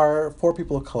 Now, there are four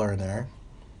people of color in there,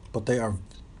 but they are.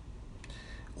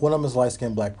 One of them is a light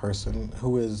skinned black person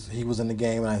he was in the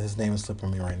game, and his name is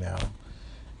slipping me right now.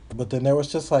 But then there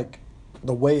was just like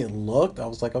the way it looked. I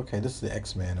was like, okay, this is the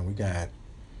X-Men, and we got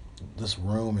this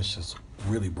room is just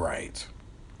really bright,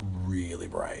 really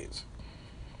bright.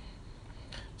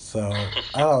 So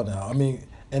I don't know. I mean,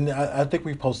 and I think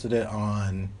we posted it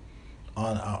on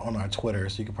our Twitter,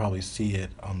 so you can probably see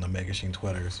it on the Megashine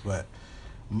Twitters. But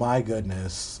my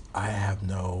goodness, I have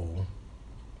no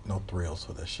thrills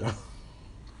for this show.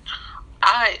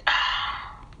 I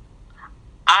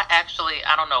I actually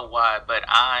I don't know why, but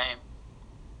I'm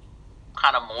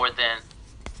kind of more than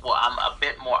well, I'm a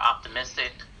bit more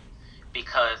optimistic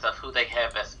because of who they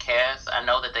have as cast. I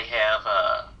know that they have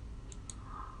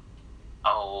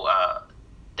oh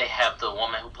they have the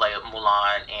woman who played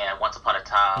Mulan and Once Upon a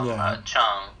Time, Yeah,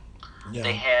 Chung.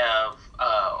 They yeah. have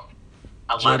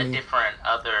a lot of Jenny. different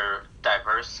other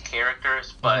diverse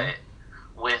characters, Mm-hmm. but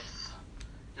with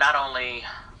not only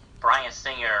Brian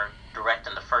Singer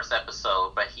directing the first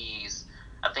episode, but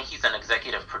I think he's an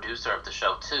executive producer of the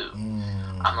show too.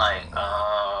 I'm like,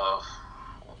 Mm,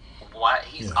 why?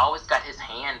 He's yeah. always got his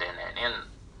hand in it, and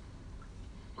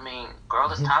I mean,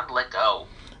 girl, it's time to let go.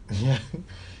 Yeah,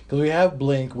 because we have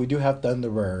Blink, we do have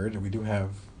Thunderbird, we do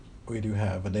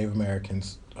have a Native American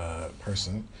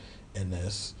person in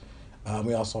this.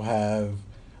 We also have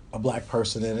a black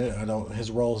person in it. I don't. His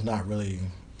role is not really.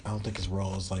 I don't think his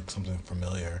role is like something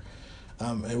familiar.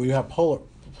 And we have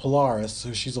Polaris,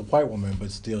 who she's a white woman,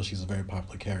 but still she's a very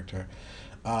popular character.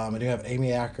 And you have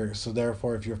Amy Acker. So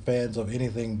therefore, if you're fans of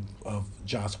anything of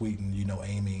Joss Whedon, you know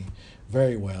Amy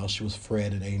very well. She was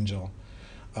Fred and Angel.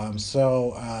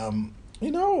 So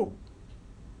you know,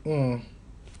 mm,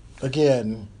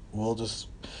 again, we'll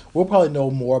probably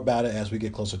know more about it as we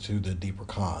get closer to the deeper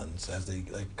cons, as they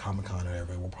like Comic Con or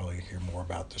whatever. We'll probably hear more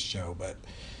about the show, but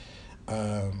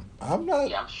I'm not.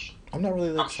 Yeah, I'm not really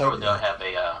I'm sure excited they'll yet.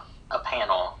 have a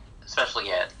panel,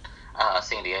 especially at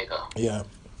San Diego. Yeah,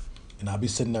 and I'll be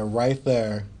sitting there right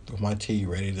there with my tea,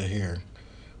 ready to hear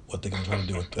what they're gonna try to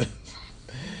do with this.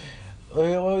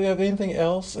 Okay, well, you have anything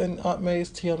else in Aunt May's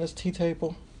tea on this tea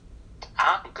table?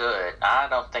 I'm good. I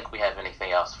don't think we have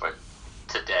anything else for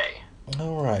today.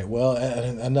 All right. Well,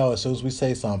 I know as soon as we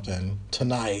say something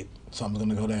tonight, something's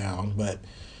gonna go down. But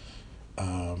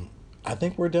um, I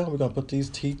think we're done. We're gonna put these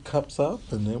teacups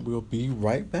up, and then we'll be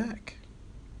right back.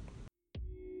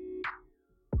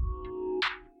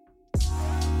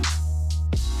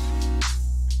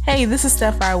 Hey, this is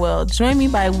Steph Farwell. Join me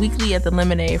bi-weekly at the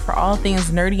Lemonade for all things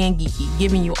nerdy and geeky,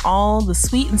 giving you all the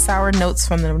sweet and sour notes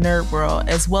from the nerd world,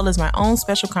 as well as my own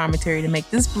special commentary to make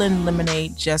this blended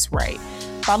lemonade just right.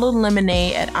 Follow the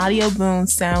Lemonade at Audio Boom,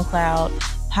 SoundCloud,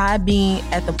 Podbean,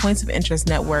 at the Points of Interest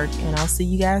Network, and I'll see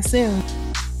you guys soon.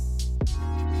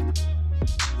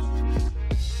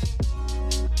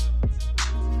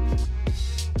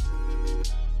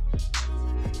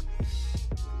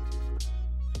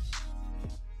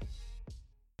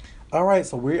 All right.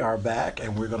 So we are back,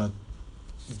 and we're gonna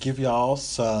give y'all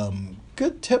some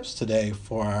good tips today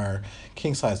for our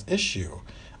king size issue.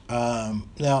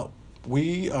 Now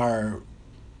we are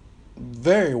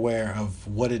very aware of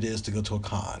what it is to go to a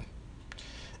con.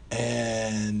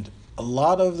 And a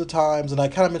lot of the times, and I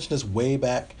kind of mentioned this way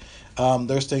back,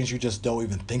 there's things you just don't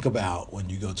even think about when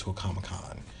you go to a Comic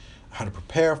Con. How to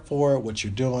prepare for it, what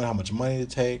you're doing, how much money to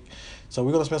take. So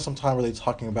we're going to spend some time really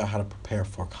talking about how to prepare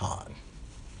for a con.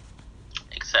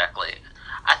 Exactly.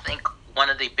 I think one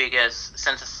of the biggest,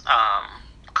 since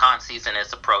con season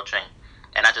is approaching,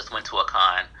 and I just went to a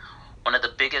con, one of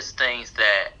the biggest things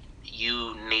that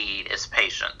you need is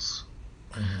patience.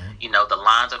 Mm-hmm. You know, the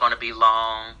lines are going to be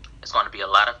long. There's going to be a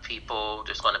lot of people.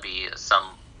 There's going to be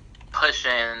some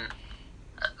pushing,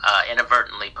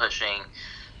 inadvertently pushing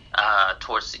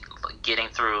towards getting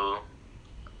through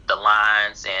the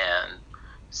lines and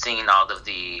seeing all of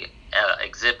the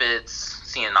exhibits,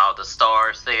 seeing all the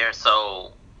stars there.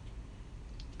 So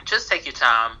just take your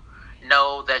time.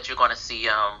 Know that you're going to see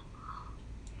them.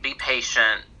 Be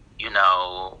patient, you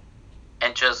know,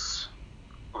 and just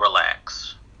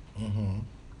relax. Mm-hmm.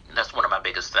 That's one of my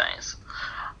biggest things.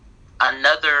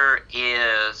 Another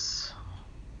is,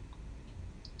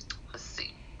 let's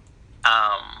see,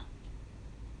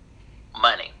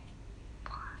 money.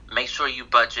 Make sure you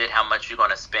budget how much you're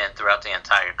going to spend throughout the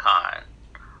entire con.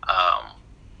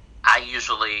 I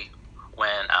usually,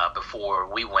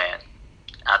 before we went,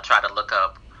 I try to look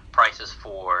up prices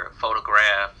for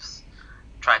photographs,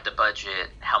 tried to budget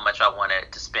how much I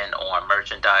wanted to spend on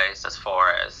merchandise as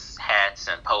far as hats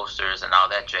and posters and all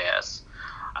that jazz.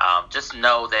 Just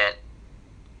know that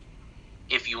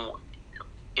if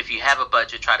you have a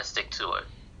budget, try to stick to it.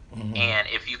 Mm-hmm. And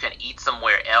if you can eat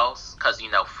somewhere else, because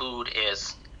food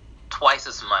is twice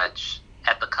as much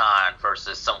at the con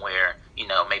versus somewhere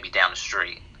maybe down the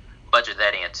street. Budget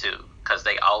that in too, because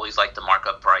they always like to mark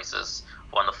up prices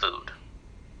on the food.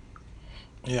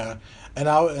 Yeah, and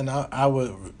I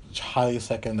would highly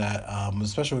second that,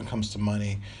 especially when it comes to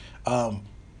money. Um,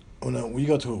 when you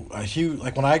go to a huge,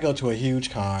 like when I go to a huge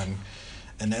con,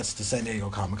 and that's the San Diego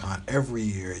Comic Con every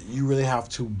year, you really have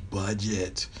to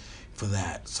budget for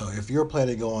that. So if you're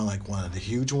planning to go on like one of the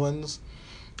huge ones,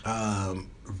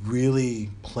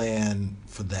 really plan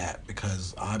for that,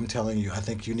 because I'm telling you, I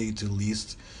think you need to at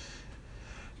least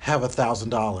have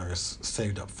 $1,000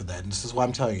 saved up for that. And this is why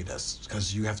I'm telling you this,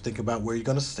 because you have to think about where you're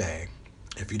going to stay.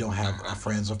 If you don't have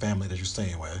friends or family that you're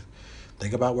staying with,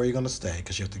 think about where you're going to stay,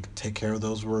 because you have to take care of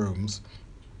those rooms.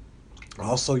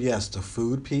 Also, yes, the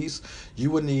food piece,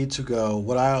 you would need to go.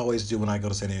 What I always do when I go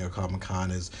to San Diego Comic Con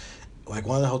is, like,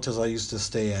 one of the hotels I used to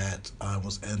stay at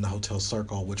was in the Hotel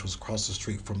Circle, which was across the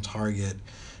street from Target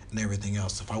and everything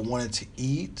else. If I wanted to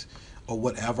eat or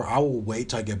whatever, I will wait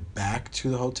till I get back to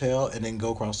the hotel and then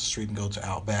go across the street and go to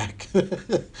Outback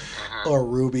or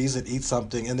Ruby's and eat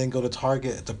something, and then go to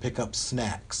Target to pick up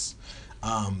snacks,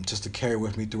 just to carry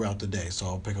with me throughout the day. So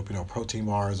I'll pick up, protein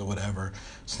bars or whatever,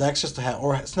 snacks just to have,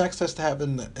 or snacks just to have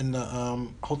in the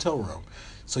hotel room.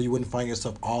 So you wouldn't find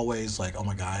yourself always like, oh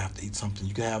my God, I have to eat something.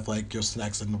 You can have like your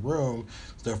snacks in the room,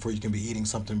 so therefore you can be eating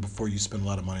something before you spend a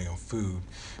lot of money on food.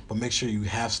 But make sure you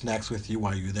have snacks with you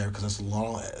while you're there, because it's a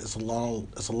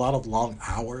lot of long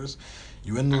hours.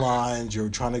 You're in the lines, you're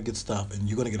trying to get stuff, and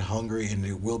you're gonna get hungry, and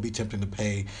it will be tempting to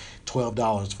pay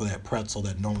 $12 for that pretzel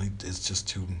that normally is just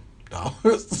 $2.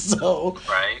 So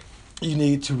Right. you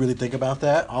need to really think about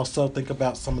that. Also, think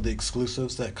about some of the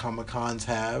exclusives that Comic Cons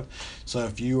have. So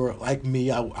if you are like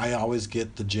me, I always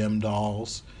get the gem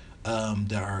dolls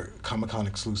that are Comic Con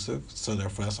exclusive. So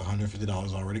therefore, that's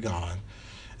 $150 already gone.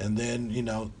 And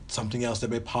then, something else that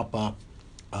may pop up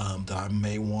that I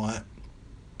may want,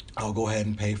 I'll go ahead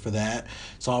and pay for that.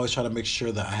 So I always try to make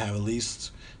sure that I have at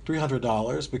least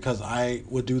 $300, because I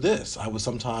would do this. I would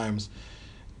sometimes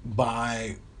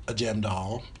buy a gem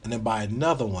doll and then buy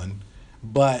another one,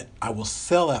 but I will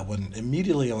sell that one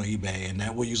immediately on eBay, and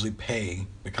that will usually pay,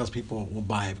 because people will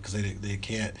buy it because they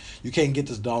can't, you can't get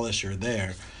this doll unless you're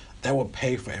there. That will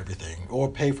pay for everything, or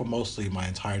pay for mostly my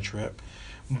entire trip.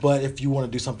 But if you want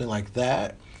to do something like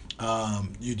that,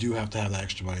 you do have to have the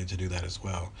extra money to do that as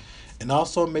well. And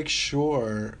also make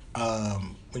sure,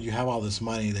 when you have all this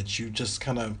money, that you just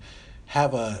kind of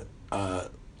have a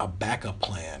backup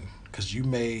plan, because you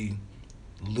may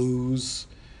lose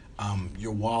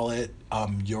your wallet.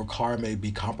 Your car may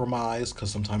be compromised,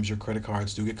 because sometimes your credit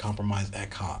cards do get compromised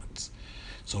at cons.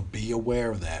 So be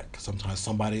aware of that, because sometimes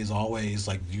somebody is always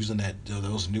like using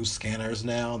those new scanners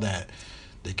now that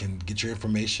they can get your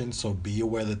information. So be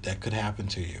aware that that could happen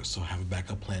to you. So have a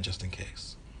backup plan just in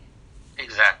case.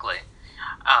 Exactly.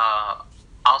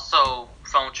 Also,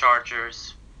 phone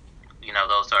chargers.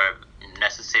 Those are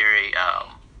necessary.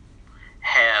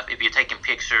 If you're taking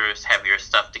pictures, have your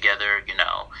stuff together.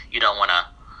 You don't want to.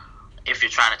 If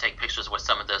you're trying to take pictures with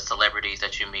some of the celebrities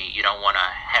that you meet, you don't want to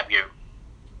have your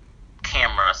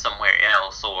camera somewhere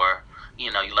else, or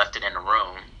you left it in the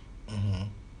room. Mm-hmm.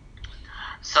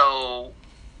 So,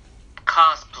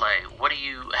 cosplay.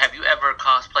 Have you ever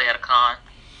cosplay at a con?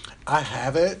 I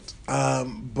haven't,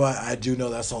 but I do know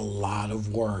that's a lot of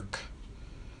work.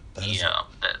 Yeah,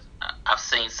 I've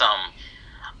seen some.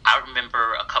 I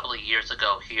remember a couple of years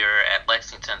ago here at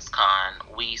Lexington's con,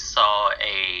 we saw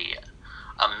a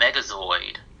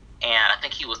Megazord, and I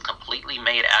think he was completely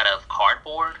made out of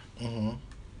cardboard, Mm-hmm.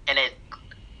 and it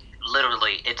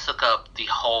took up the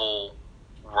whole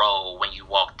row when you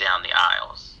walked down the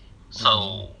aisles.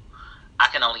 So I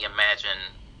can only imagine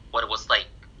what it was like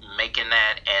making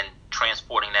that and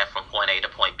transporting that from point A to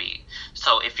point B.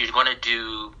 So if you're going to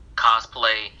do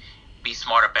cosplay, be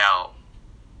smart about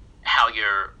how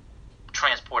you're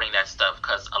transporting that stuff,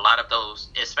 because a lot of those,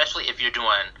 especially if you're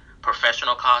doing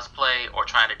professional cosplay or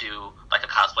trying to do like a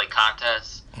cosplay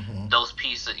contest, those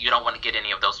pieces, you don't want to get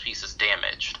any of those pieces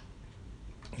damaged.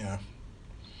 Yeah.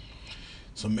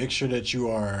 So make sure that you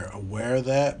are aware of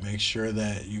that. Make sure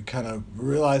that you kind of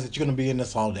realize that you're going to be in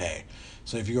this all day.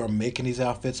 So if you are making these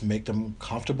outfits, make them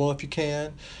comfortable if you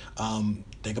can.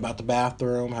 Think about the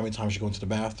bathroom, how many times you're going to the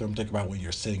bathroom. Think about when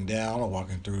you're sitting down or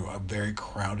walking through a very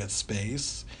crowded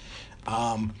space.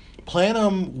 Plan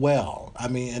them well. I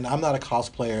mean, and I'm not a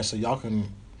cosplayer, so y'all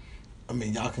can I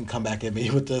mean, y'all can come back at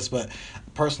me with this, but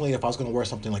personally, if I was gonna wear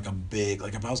something like a big,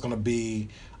 like if I was gonna be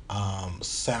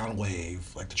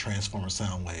Soundwave, like the Transformer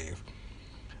Soundwave,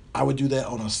 I would do that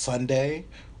on a Sunday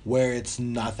where it's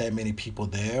not that many people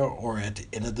there, or at the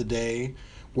end of the day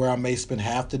where I may spend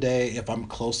half the day if I'm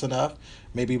close enough,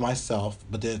 maybe myself,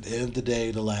 but then at the end of the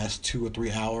day, the last 2 or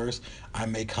 3 hours, I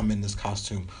may come in this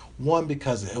costume. One,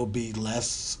 because it'll be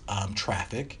less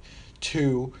traffic.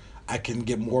 Two, I can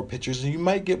get more pictures, and you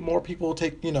might get more people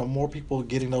more people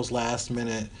getting those last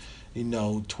minute,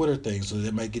 Twitter things. So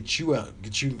that might get you,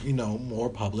 more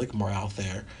public, more out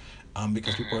there,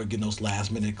 because people are getting those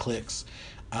last minute clicks.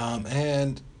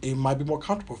 And it might be more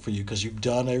comfortable for you because you've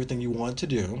done everything you wanted to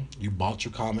do. You bought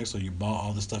your comics or you bought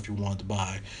all the stuff you wanted to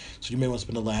buy. So you may want to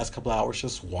spend the last couple hours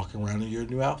just walking around in your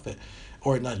new outfit.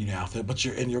 Or not your new outfit, but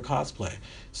you're in your cosplay.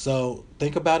 So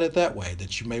think about it that way,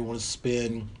 that you may want to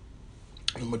spend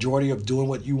the majority of doing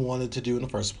what you wanted to do in the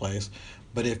first place.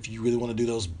 But if you really want to do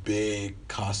those big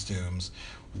costumes,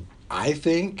 I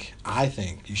think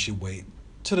you should wait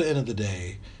to the end of the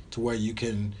day to where you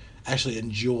can actually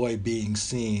enjoy being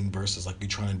seen versus like you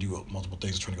trying to do multiple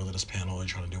things, trying to go to this panel or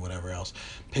trying to do whatever else.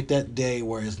 Pick that day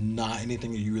where it's not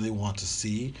anything that you really want to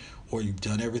see, or you've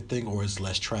done everything, or it's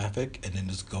less traffic, and then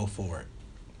just go for it.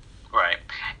 Right.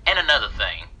 And another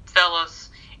thing, fellas,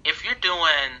 if you're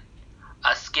doing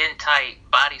a skin tight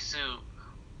bodysuit,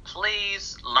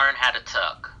 please learn how to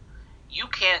tuck. You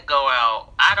can't go out.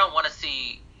 I don't want to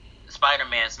see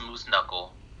Spider-Man's moose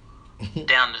knuckle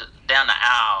down the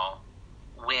aisle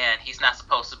when he's not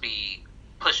supposed to be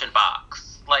pushing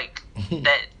box. Like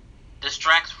that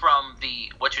distracts from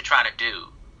the what you're trying to do.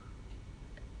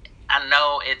 I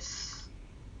know it's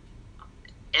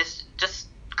just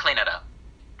clean it up.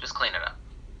 Just clean it up.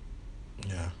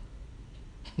 Yeah.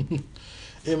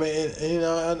 I mean,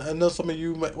 I know some of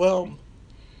you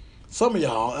some of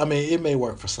y'all, I mean, it may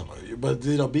work for some of you, but,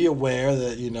 be aware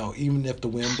that, even if the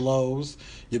wind blows,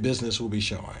 your business will be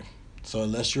showing. So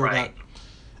Right.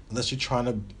 unless you're trying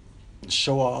to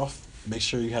show off, make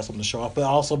sure you have something to show off, but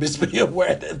also be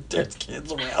aware that there's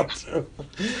kids around too.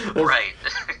 Right.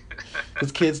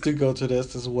 Because kids do go to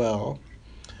this as well.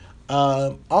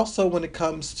 Also, when it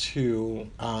comes to,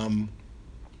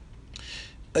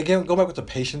 again, go back with the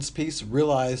patience piece,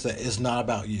 realize that it's not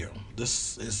about you.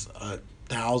 This is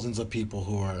thousands of people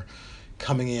who are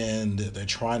coming in, they're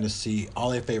trying to see all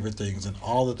their favorite things and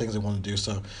all the things they want to do.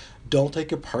 So don't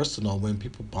take it personal when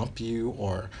people bump you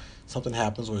or something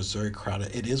happens or it's very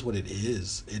crowded. It is what it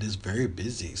is. It is very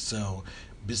busy. So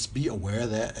just be aware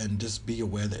of that, and just be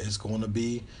aware that it's going to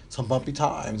be some bumpy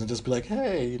times, and just be like,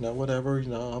 hey, whatever,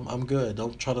 I'm good.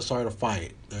 Don't try to start a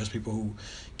fight. There's people who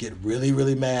get really,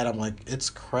 really mad. I'm like, it's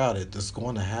crowded. This is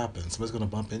going to happen. Somebody's going to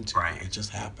bump into you. Right. It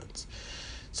just happens.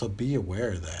 So be aware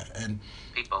of that. And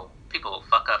People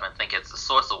fuck up and think it's the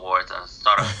Source Awards and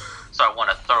start want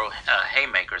to throw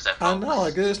haymakers at I know,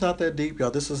 like, folks. it's not that deep,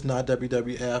 y'all. This is not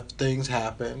WWF. Things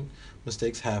happen.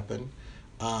 Mistakes happen.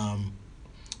 Um,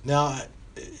 Now,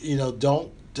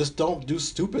 don't do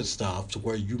stupid stuff to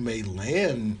where you may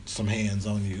land some hands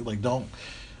on you. Like, don't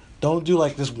do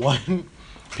like this one.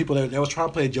 People that was trying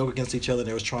to play a joke against each other.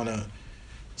 They was trying to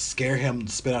scare him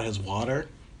to spit out his water,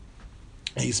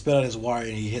 and he spit out his water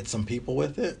and he hit some people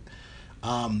with it.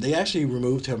 They actually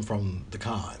removed him from the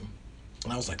con,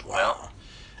 and I was like, Well, wow.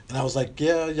 And I was like,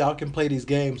 yeah, y'all can play these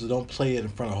games, but don't play it in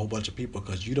front of a whole bunch of people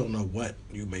because you don't know what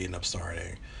you may end up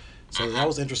starting. So that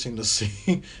was interesting to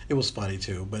see. It was funny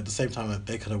too, but at the same time,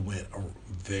 they could have went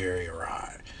very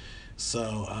awry.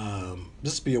 So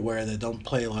just be aware that don't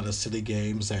play a lot of silly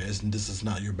games. This is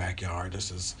not your backyard.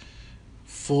 This is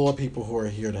full of people who are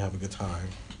here to have a good time.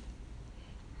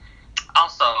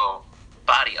 also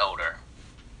body odor.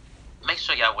 Make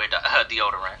sure y'all wear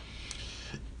deodorant.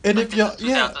 And Like if this y'all, is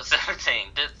yeah, 2017.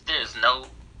 There's no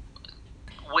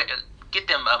get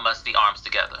them musty arms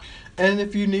together. and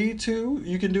if you need to,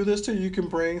 you can do this too. You can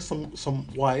bring some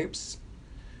wipes,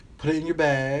 put it in your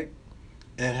bag,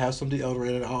 and have some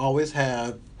deodorant. And I always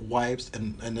have wipes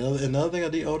and another thing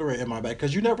of deodorant in my bag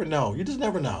because you never know. You just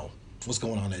never know what's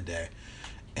going on that day.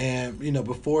 And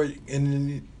before, and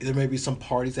then there may be some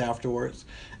parties afterwards,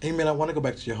 and you may not want to go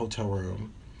back to your hotel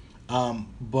room.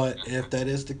 But if that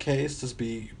is the case, just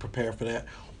be prepared for that.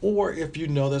 Or if you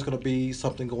know there's going to be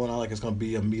something going on, like it's going to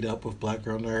be a meetup with Black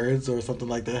Girl Nerds or something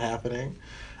like that happening,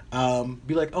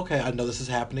 be like, okay, I know this is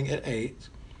happening at 8.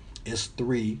 It's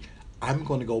 3. I'm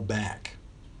going to go back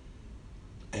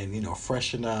and,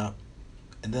 freshen up.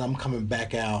 And then I'm coming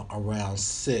back out around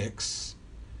 6.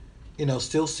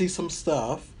 Still see some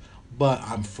stuff, but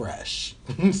I'm fresh.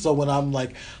 So when I'm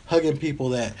like hugging people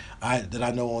that I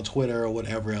know on Twitter or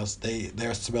whatever else,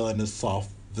 they're smelling this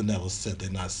soft vanilla scent.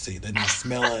 They're not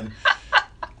smelling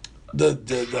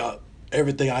the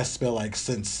everything I smell like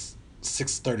since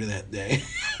 6:30 that day.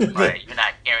 Right, you're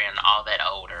not carrying all that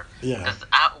odor. Yeah. Because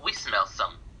we smell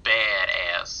some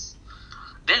badass.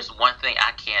 There's one thing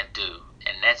I can't do,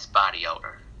 and that's body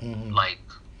odor. Hmm. Like,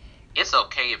 it's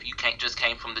okay if you can't just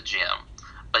came from the gym,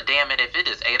 but damn it, if it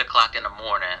is 8 o'clock in the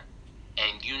morning,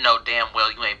 and you know damn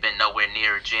well you ain't been nowhere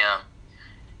near a gym,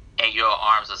 and your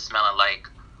arms are smelling like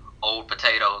old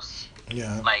potatoes,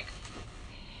 Yeah. like,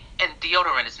 and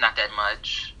deodorant is not that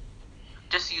much.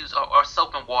 Just use or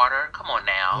soap and water. Come on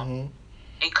now, Hmm.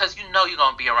 because you know you're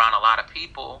gonna be around a lot of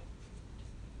people.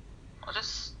 Well,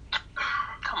 just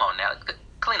come on now,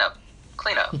 clean up,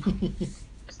 clean up.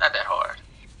 It's not that hard.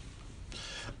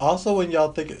 Also, when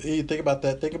you think about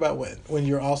that, think about when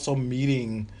you're also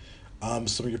meeting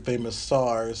some of your famous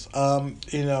stars.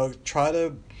 Try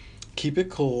to keep it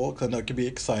cool because I know it can be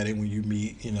exciting when you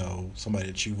meet, somebody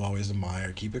that you've always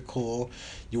admired. Keep it cool.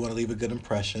 You want to leave a good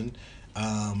impression.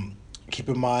 Keep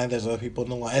in mind there's other people in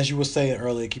the line. As you were saying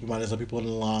earlier, keep in mind there's other people in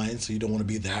the line, so you don't want to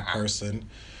be that Uh-huh. person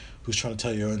who's trying to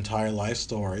tell your entire life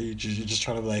story. You're just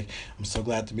trying to be like, I'm so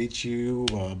glad to meet you,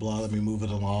 blah, blah, let me move it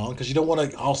along. Because you don't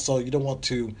want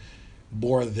to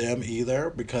bore them either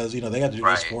because, they got to do this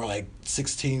Right. for like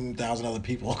 16,000 other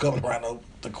people coming around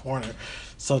the corner.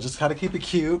 So just kind of keep it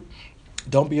cute.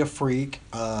 Don't be a freak.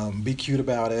 Be cute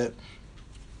about it.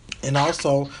 And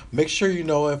also, make sure you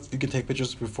know if you can take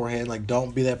pictures beforehand. Like,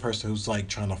 don't be that person who's like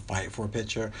trying to fight for a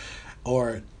picture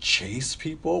or chase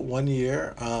people. One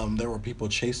year, there were people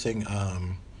chasing.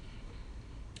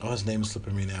 Oh, his name is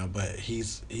slipping me now, but he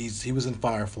was in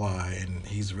Firefly and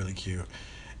he's really cute.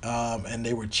 And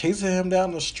they were chasing him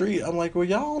down the street. I'm like, will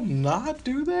y'all not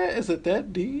do that? Is it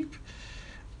that deep?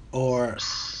 Or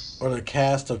or the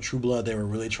cast of True Blood, they were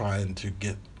really trying to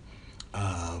get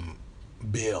um,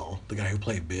 Bill, the guy who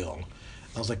played Bill.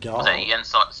 I was like, Was that y'all, Ian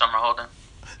Somerhalder?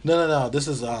 no, no, no. This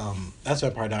is that's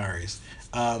Vampire Diaries.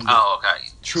 The Oh, okay.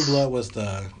 True Blood was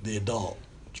the adult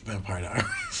Vampire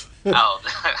Diaries. Oh.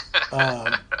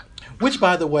 um, which,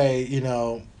 by the way,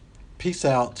 peace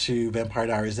out to Vampire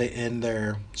Diaries. They end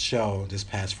their show this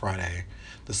past Friday,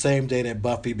 the same day that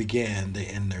Buffy began. They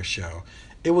end their show.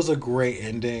 It was a great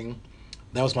ending.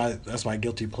 That's my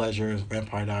guilty pleasure,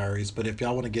 Vampire Diaries. But if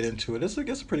y'all want to get into it, it's a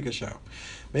pretty good show.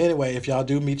 But anyway, if y'all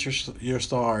do meet your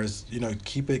stars,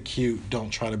 keep it cute.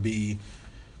 Don't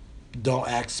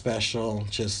act special.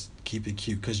 Just keep it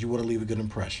cute because you want to leave a good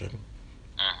impression.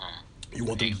 Hmm. You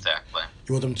want them Exactly.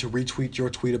 you want them to retweet your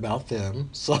tweet about them.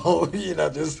 So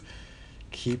just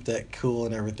keep that cool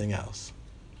and everything else.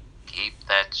 Keep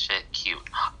that shit cute.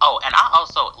 Oh, and I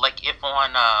also like if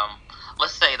on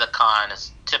let's say the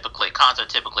cons are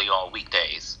typically on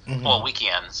weekdays or Hmm.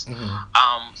 weekends.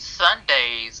 Hmm.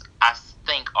 Sundays I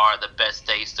think are the best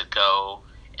days to go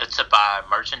to buy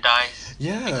merchandise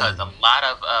Yeah. because a lot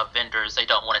of vendors they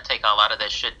don't want to take a lot of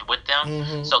that shit with them,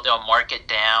 Hmm. so they'll mark it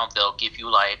down. They'll give you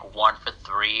like 1 for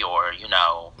 3, or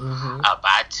Hmm.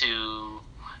 buy two.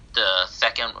 The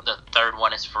third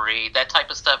one is free. That type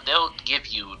of stuff. They'll give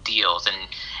you deals, and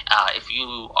if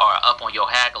you are up on your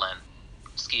haggling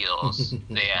skills,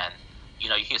 then you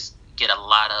can get a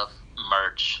lot of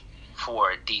merch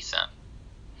for decent.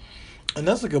 And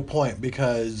that's a good point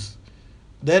because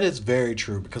that is very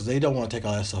true because they don't want to take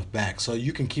all that stuff back. So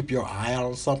you can keep your eye out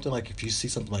on something. Like if you see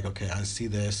something like, okay, I see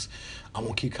this, I'm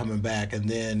gonna keep coming back, and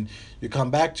then you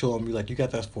come back to them. You're like, you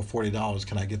got that for $40.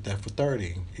 Can I get that for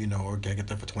 30? Or can I get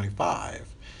that for 25?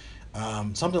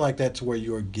 Something like that to where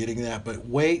you are getting that. But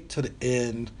wait to the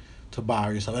end to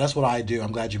buy yourself. And that's what I do.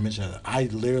 I'm glad you mentioned that. I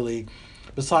literally,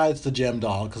 besides the gem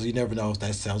doll, because you never know if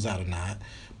that sells out or not.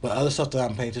 But other stuff that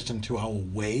I'm paying attention to, I will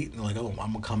wait and like, oh,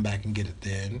 I'm gonna come back and get it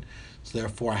then. So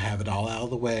therefore, I have it all out of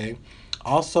the way.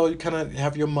 Also, you kind of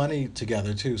have your money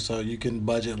together too, so you can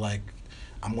budget like,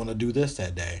 I'm gonna do this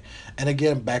that day. And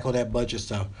again, back on that budget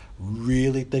stuff,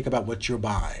 really think about what you're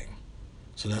buying.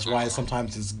 So that's why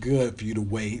sometimes it's good for you to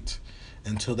wait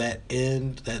until that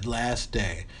last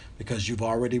day, because you've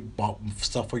already bought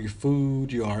stuff for your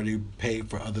food, you already paid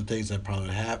for other things that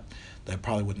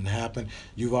probably wouldn't happen.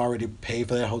 You've already paid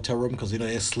for that hotel room because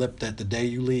they slipped that the day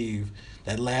you leave.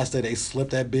 That last day they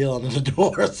slipped that bill under the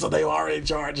door, so they already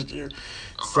charged you.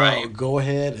 So Right. go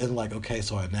ahead and like, okay,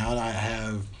 so now I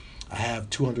have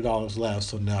 $200 left,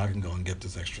 so now I can go and get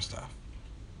this extra stuff.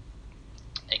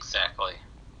 Exactly.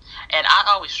 And I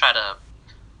always try to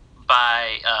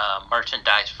buy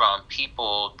merchandise from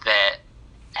people that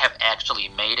have actually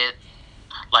made it.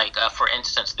 Like for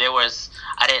instance,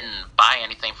 I didn't buy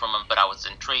anything from him, but I was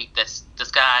intrigued. This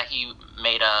guy, he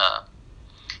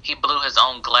blew his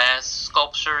own glass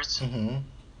sculptures, Mm-hmm.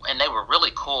 and they were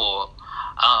really cool.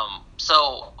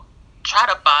 So try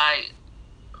to buy.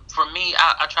 For me,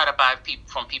 I try to buy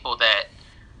from people that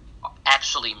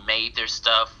actually made their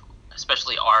stuff,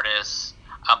 especially artists,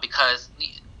 because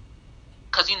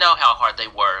you know how hard they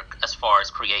work as far as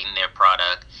creating their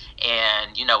product,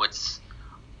 and it's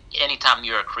anytime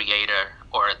you're a creator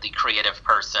or the creative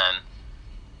person,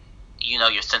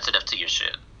 you're sensitive to your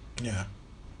shit. Yeah.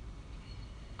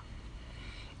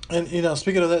 And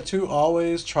speaking of that too,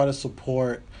 always try to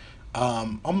support.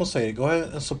 I'm gonna say it. Go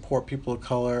ahead and support people of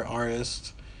color,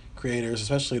 artists, creators,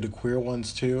 especially the queer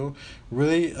ones too.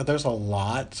 Really, there's a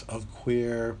lot of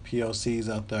queer POCs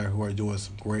out there who are doing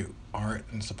some great art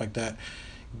and stuff like that.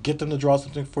 Get them to draw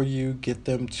something for you. Get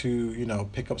them to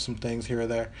pick up some things here or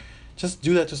there. Just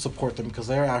do that to support them because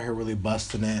they're out here really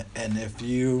busting it. And if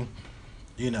you're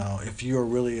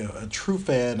really a true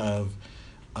fan of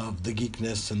the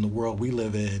geekness and the world we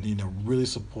live in, really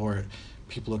support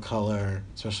people of color,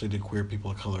 especially the queer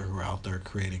people of color who are out there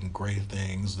creating great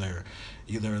things. They're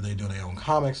doing their own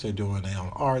comics, they're doing their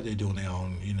own art, they're doing their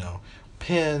own,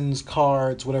 pins,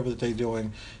 cards, whatever that they're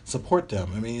doing. Support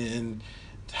them. I mean, and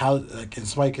how like and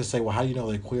somebody can say, well, how do you know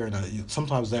they're queer? And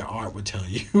sometimes their art would tell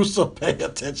you. So pay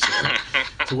attention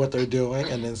to what they're doing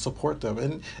and then support them.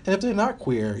 And if they're not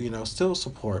queer, still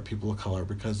support people of color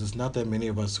because there's not that many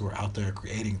of us who are out there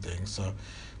creating things. So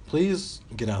please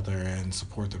get out there and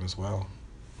support them as well.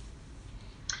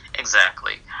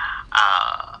 Exactly.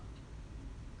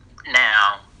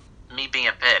 Now, me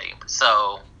being petty,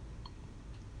 so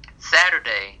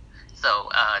Saturday,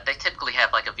 they typically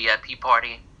have like a VIP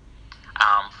party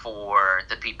for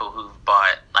the people who've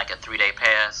bought like a 3-day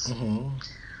pass. Mm-hmm.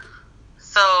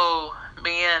 So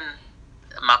me and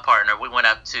my partner, we went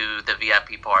up to the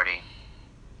VIP party,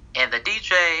 and the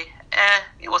DJ,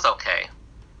 it was okay.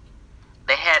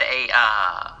 They had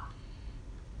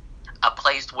a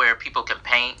place where people can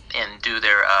paint and do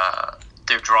their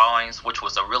drawings, which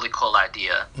was a really cool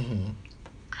idea. Mm-hmm.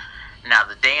 Now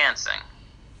the dancing,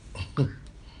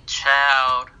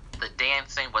 child, the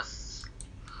dancing was.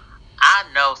 I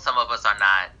know some of us are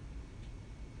not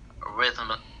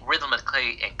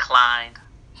rhythmically inclined,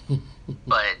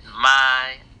 but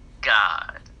my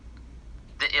God,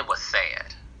 it was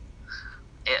sad.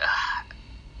 It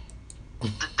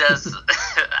does.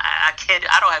 I can't.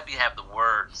 I don't have the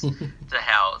words to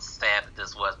how sad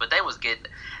this was. But they was getting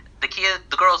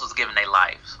the girls was giving their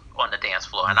life on the dance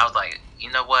floor, and I was like, you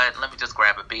know what? Let me just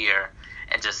grab a beer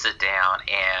and just sit down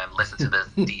and listen to this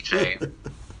DJ.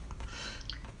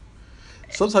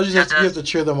 Sometimes you have to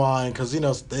cheer them on because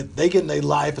they get in their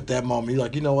life at that moment. You're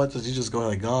like, you know what? You just go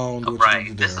ahead and go on. Do what you need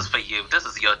to do. This is for you. This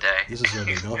is your day. This is your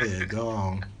day. Go ahead. Go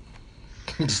on.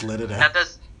 Just let it Now out.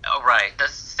 does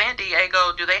San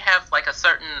Diego, do they have like a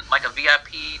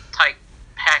VIP type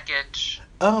package?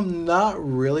 Not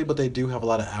really, but they do have a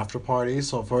lot of after parties.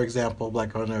 So, for example,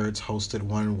 Black Girl Nerds hosted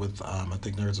one with I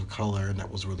think Nerds of Color, and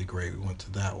that was really great. We went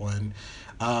to that one.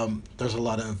 There's a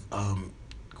lot of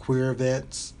queer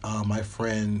events. My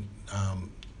friend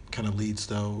kind of leads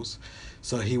those,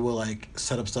 so he will like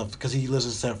set up stuff because he lives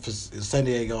in San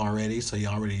Diego already, so he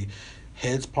already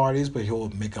heads parties, but he'll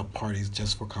make up parties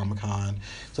just for Comic-Con.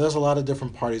 So there's a lot of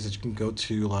different parties that you can go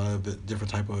to, a lot of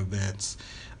different type of events,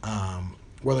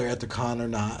 whether at the con or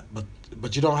not.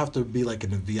 But you don't have to be like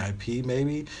in the VIP.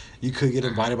 Maybe you could get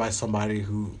invited by somebody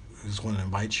who's going to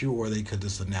invite you, or they could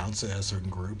just announce it at certain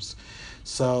groups.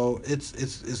 So it's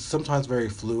sometimes very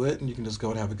fluid, and you can just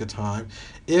go and have a good time.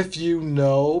 If you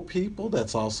know people,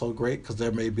 that's also great because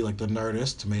there may be like the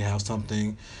Nerdist may have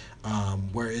something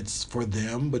where it's for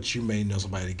them, but you may know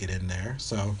somebody to get in there.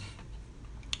 So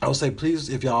I would say please,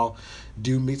 if y'all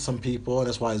do meet some people, and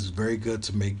that's why it's very good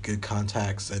to make good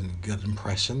contacts and good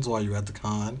impressions while you're at the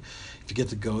con. If you get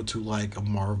to go to like a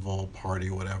Marvel party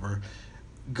or whatever,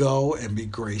 go and be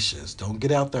gracious. Don't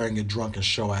get out there and get drunk and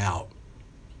show out.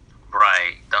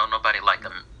 Right. Don't nobody like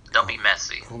them. Don't be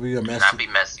messy. Don't be a messy. Not be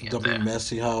messy. Don't be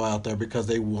messy hoe out there because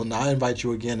they will not invite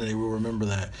you again, and they will remember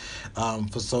that.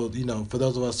 For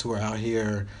those of us who are out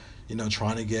here,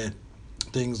 trying to get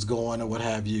things going or what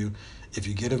have you, if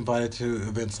you get invited to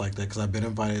events like that, because I've been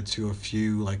invited to a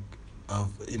few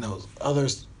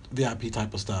others VIP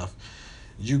type of stuff,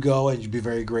 you go and you be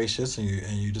very gracious and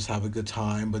you just have a good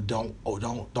time, but don't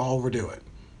overdo it.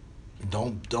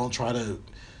 Don't try to.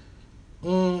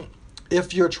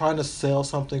 If you're trying to sell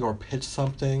something or pitch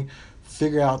something,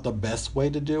 figure out the best way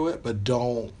to do it, but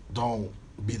don't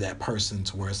be that person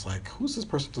to where it's like, who's this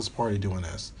person at this party doing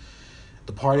this?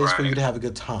 The party is for you Right. to have a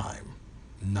good time,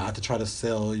 not to try to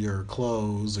sell your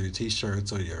clothes or your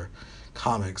T-shirts or your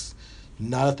comics.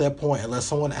 Not at that point, unless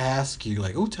someone asks you,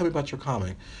 like, "Oh, tell me about your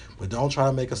comic." But don't try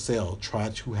to make a sale. Try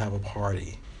to have a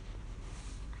party.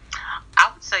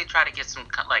 I would say try to get some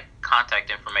like contact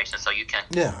information so you can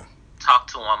Yeah. talk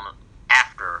to them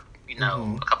after,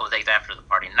 Mm-hmm. a couple of days after the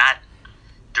party, not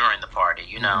during the party.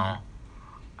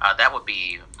 Mm-hmm. That would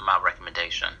be my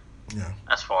recommendation Yeah,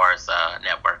 as far as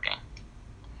networking.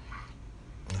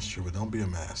 that's true. But don't be a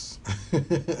mess.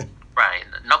 Right.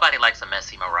 Nobody likes a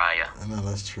messy Mariah. No,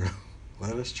 that's true.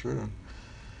 That is true.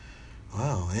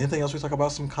 Wow. Anything else we talk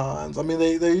about some cons? I mean,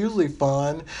 they're usually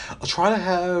fun. Try to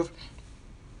have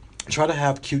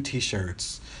cute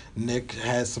T-shirts. Nick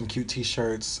has some cute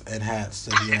T-shirts and hats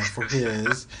that he had for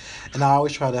his, and I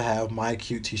always try to have my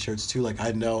cute T-shirts too. Like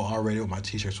I know already what my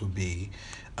T-shirts would be.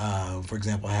 For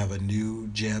example, I have a new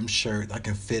gem shirt I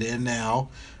can fit in now.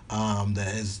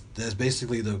 That's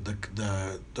basically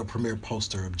the premiere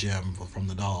poster of Gem from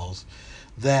the Dolls.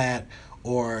 That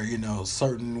or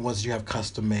certain ones you have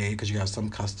custom made because you have some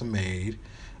custom made.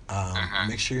 Hmm.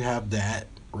 Make sure you have that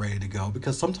ready to go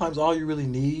because sometimes all you really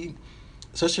need,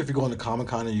 especially if you're going to Comic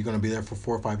Con and you're going to be there for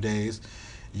 4 or 5 days,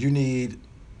 you need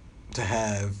to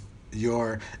have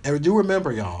your. And do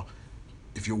remember, y'all,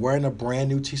 if you're wearing a brand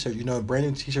new T-shirt, brand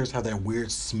new T-shirts have that weird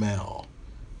smell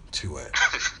to it.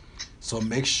 So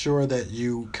make sure that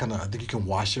you I think you can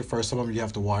wash it first. Some of them you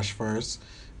have to wash first.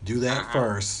 Do that Hmm.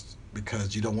 first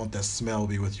because you don't want that smell to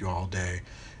be with you all day.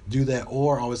 Do that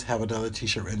or always have another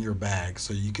T-shirt in your bag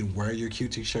so you can wear your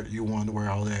cute T-shirt you want to wear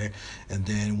all day. And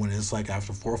then when it's like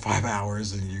after 4 or 5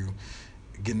 hours and you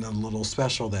getting a little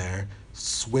special there,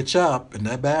 switch up in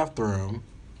that bathroom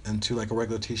into like a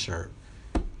regular T-shirt.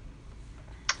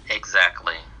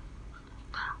 Exactly.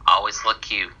 Always look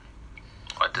cute.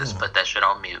 Or just Yeah. put that shit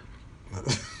on mute.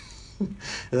 Yeah,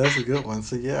 that's a good one.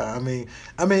 So yeah, I mean,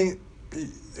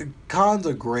 cons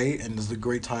are great and it's a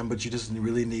great time, but you just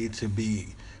really need to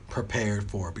be prepared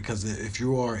for it because if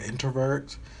you are an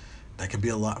introvert, that can be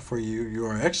a lot for you. You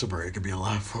are an extrovert, it can be a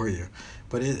lot for you.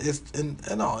 But it's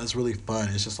and all it's really fun.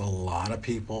 It's just a lot of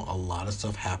people, a lot of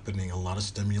stuff happening, a lot of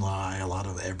stimuli, a lot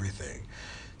of everything.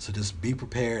 So just be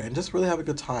prepared and just really have a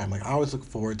good time. Like I always look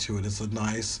forward to it. It's a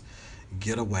nice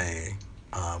getaway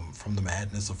from the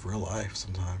madness of real life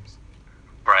sometimes.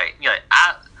 Right. Yeah.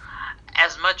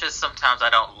 As much as sometimes I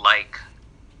don't like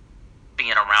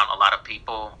being around a lot of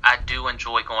people, I do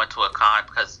enjoy going to a con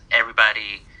because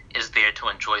everybody is there to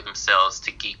enjoy themselves,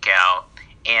 to geek out.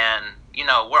 And,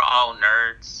 we're all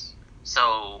nerds.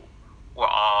 So we're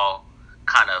all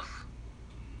kind of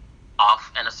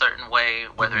off in a certain way,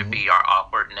 whether it Hmm. be our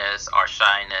awkwardness, our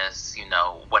shyness,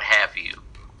 what have you.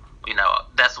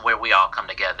 That's where we all come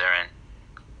together and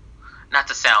not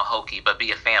to sound hokey, but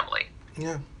be a family.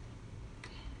 Yeah,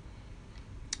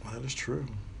 that is true.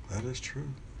 That is true.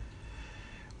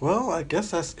 Well, I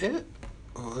guess that's it.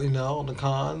 The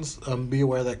cons. Be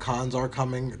aware that cons are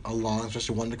coming along,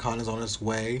 especially one of the con is on its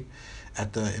way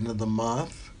at the end of the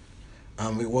month.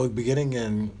 We'll be getting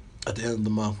in at the end of the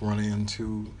month, running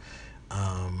into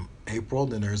April.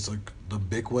 Then there's the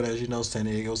big one, as you know, San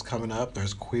Diego's coming up.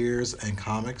 There's Queers and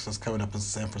Comics that's coming up in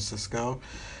San Francisco.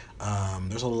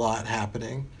 There's a lot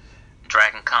happening.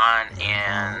 Dragon Con Dragon in,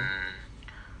 Con.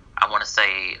 I want to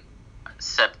say,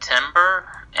 September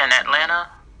in Atlanta.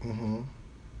 Mm-hmm.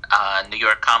 New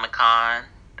York Comic Con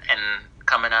and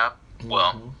coming up.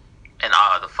 Well, Mm-hmm. in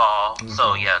the fall. So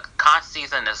Mm-hmm. yeah, con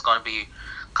season is going to be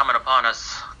coming upon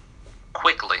us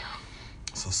quickly.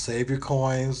 So save your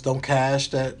coins. Don't cash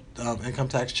that income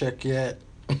tax check yet.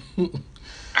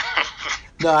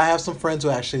 No, I have some friends who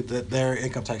actually that their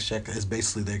income tax check is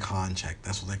basically their con check.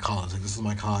 That's what they call it. It's like, this is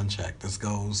my con check. This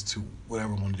goes to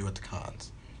whatever I want to do at the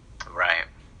cons. Right.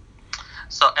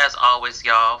 So as always,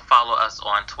 y'all, follow us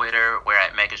on Twitter. We're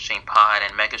at Megashine Pod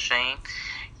and Megashine.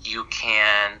 You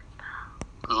can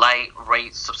like,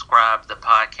 rate, subscribe to the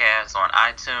podcast on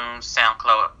iTunes,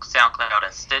 SoundCloud,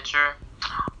 and Stitcher.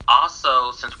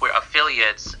 Also, since we're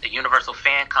affiliates, Universal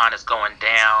Fan Con is going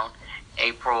down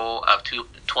April of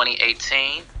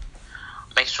 2018.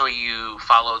 Make sure you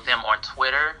follow them on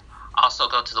Twitter. Also,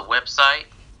 go to the website,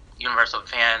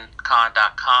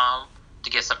 universalfancon.com, to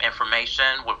get some information.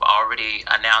 We've already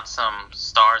announced some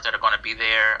stars that are going to be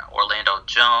there. Orlando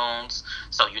Jones.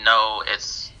 So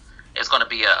it's going to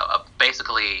be a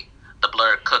basically the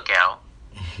Blurred Cookout.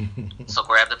 So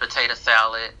grab the potato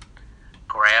salad,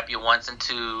 grab your ones and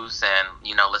twos, and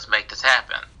let's make this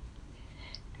happen.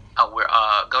 Go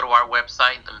to our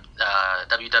website,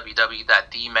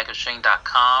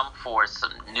 www.themegashine.com, for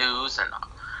some news and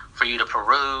for you to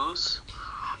peruse.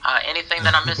 Anything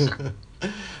that I'm missing?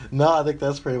 No, I think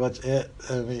that's pretty much it.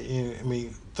 I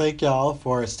mean, thank y'all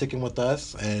for sticking with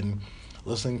us and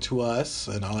listening to us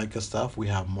and all that good stuff. We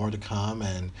have more to come,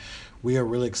 and we are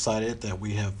really excited that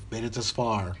we have made it this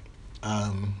far,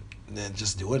 and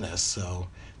just doing this. So,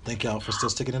 thank y'all for still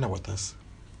sticking in there with us.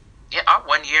 Yeah, our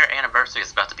 1 year anniversary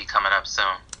is about to be coming up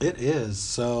soon. It is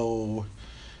so.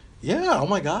 Yeah, oh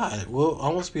my God. We'll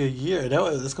almost be a year. It's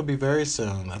going to be very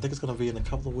soon. I think it's going to be in a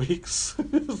couple of weeks.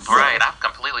 Right, So, I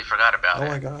completely forgot about oh it.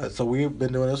 my God. So we've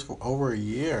been doing this for over a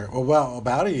year. Or, well,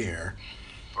 about a year.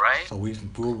 Right? So we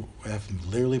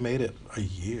have literally made it a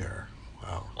year.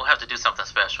 Wow. We'll have to do something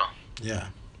special. Yeah.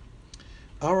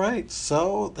 All right.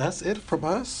 So that's it from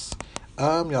us.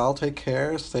 Y'all take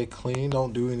care. Stay clean.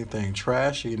 Don't do anything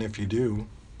trashy. And if you do,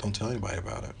 don't tell anybody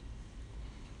about it.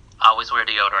 Always wear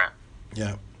deodorant.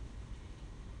 Yeah.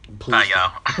 Bye, Please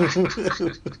y'all.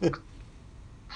 do.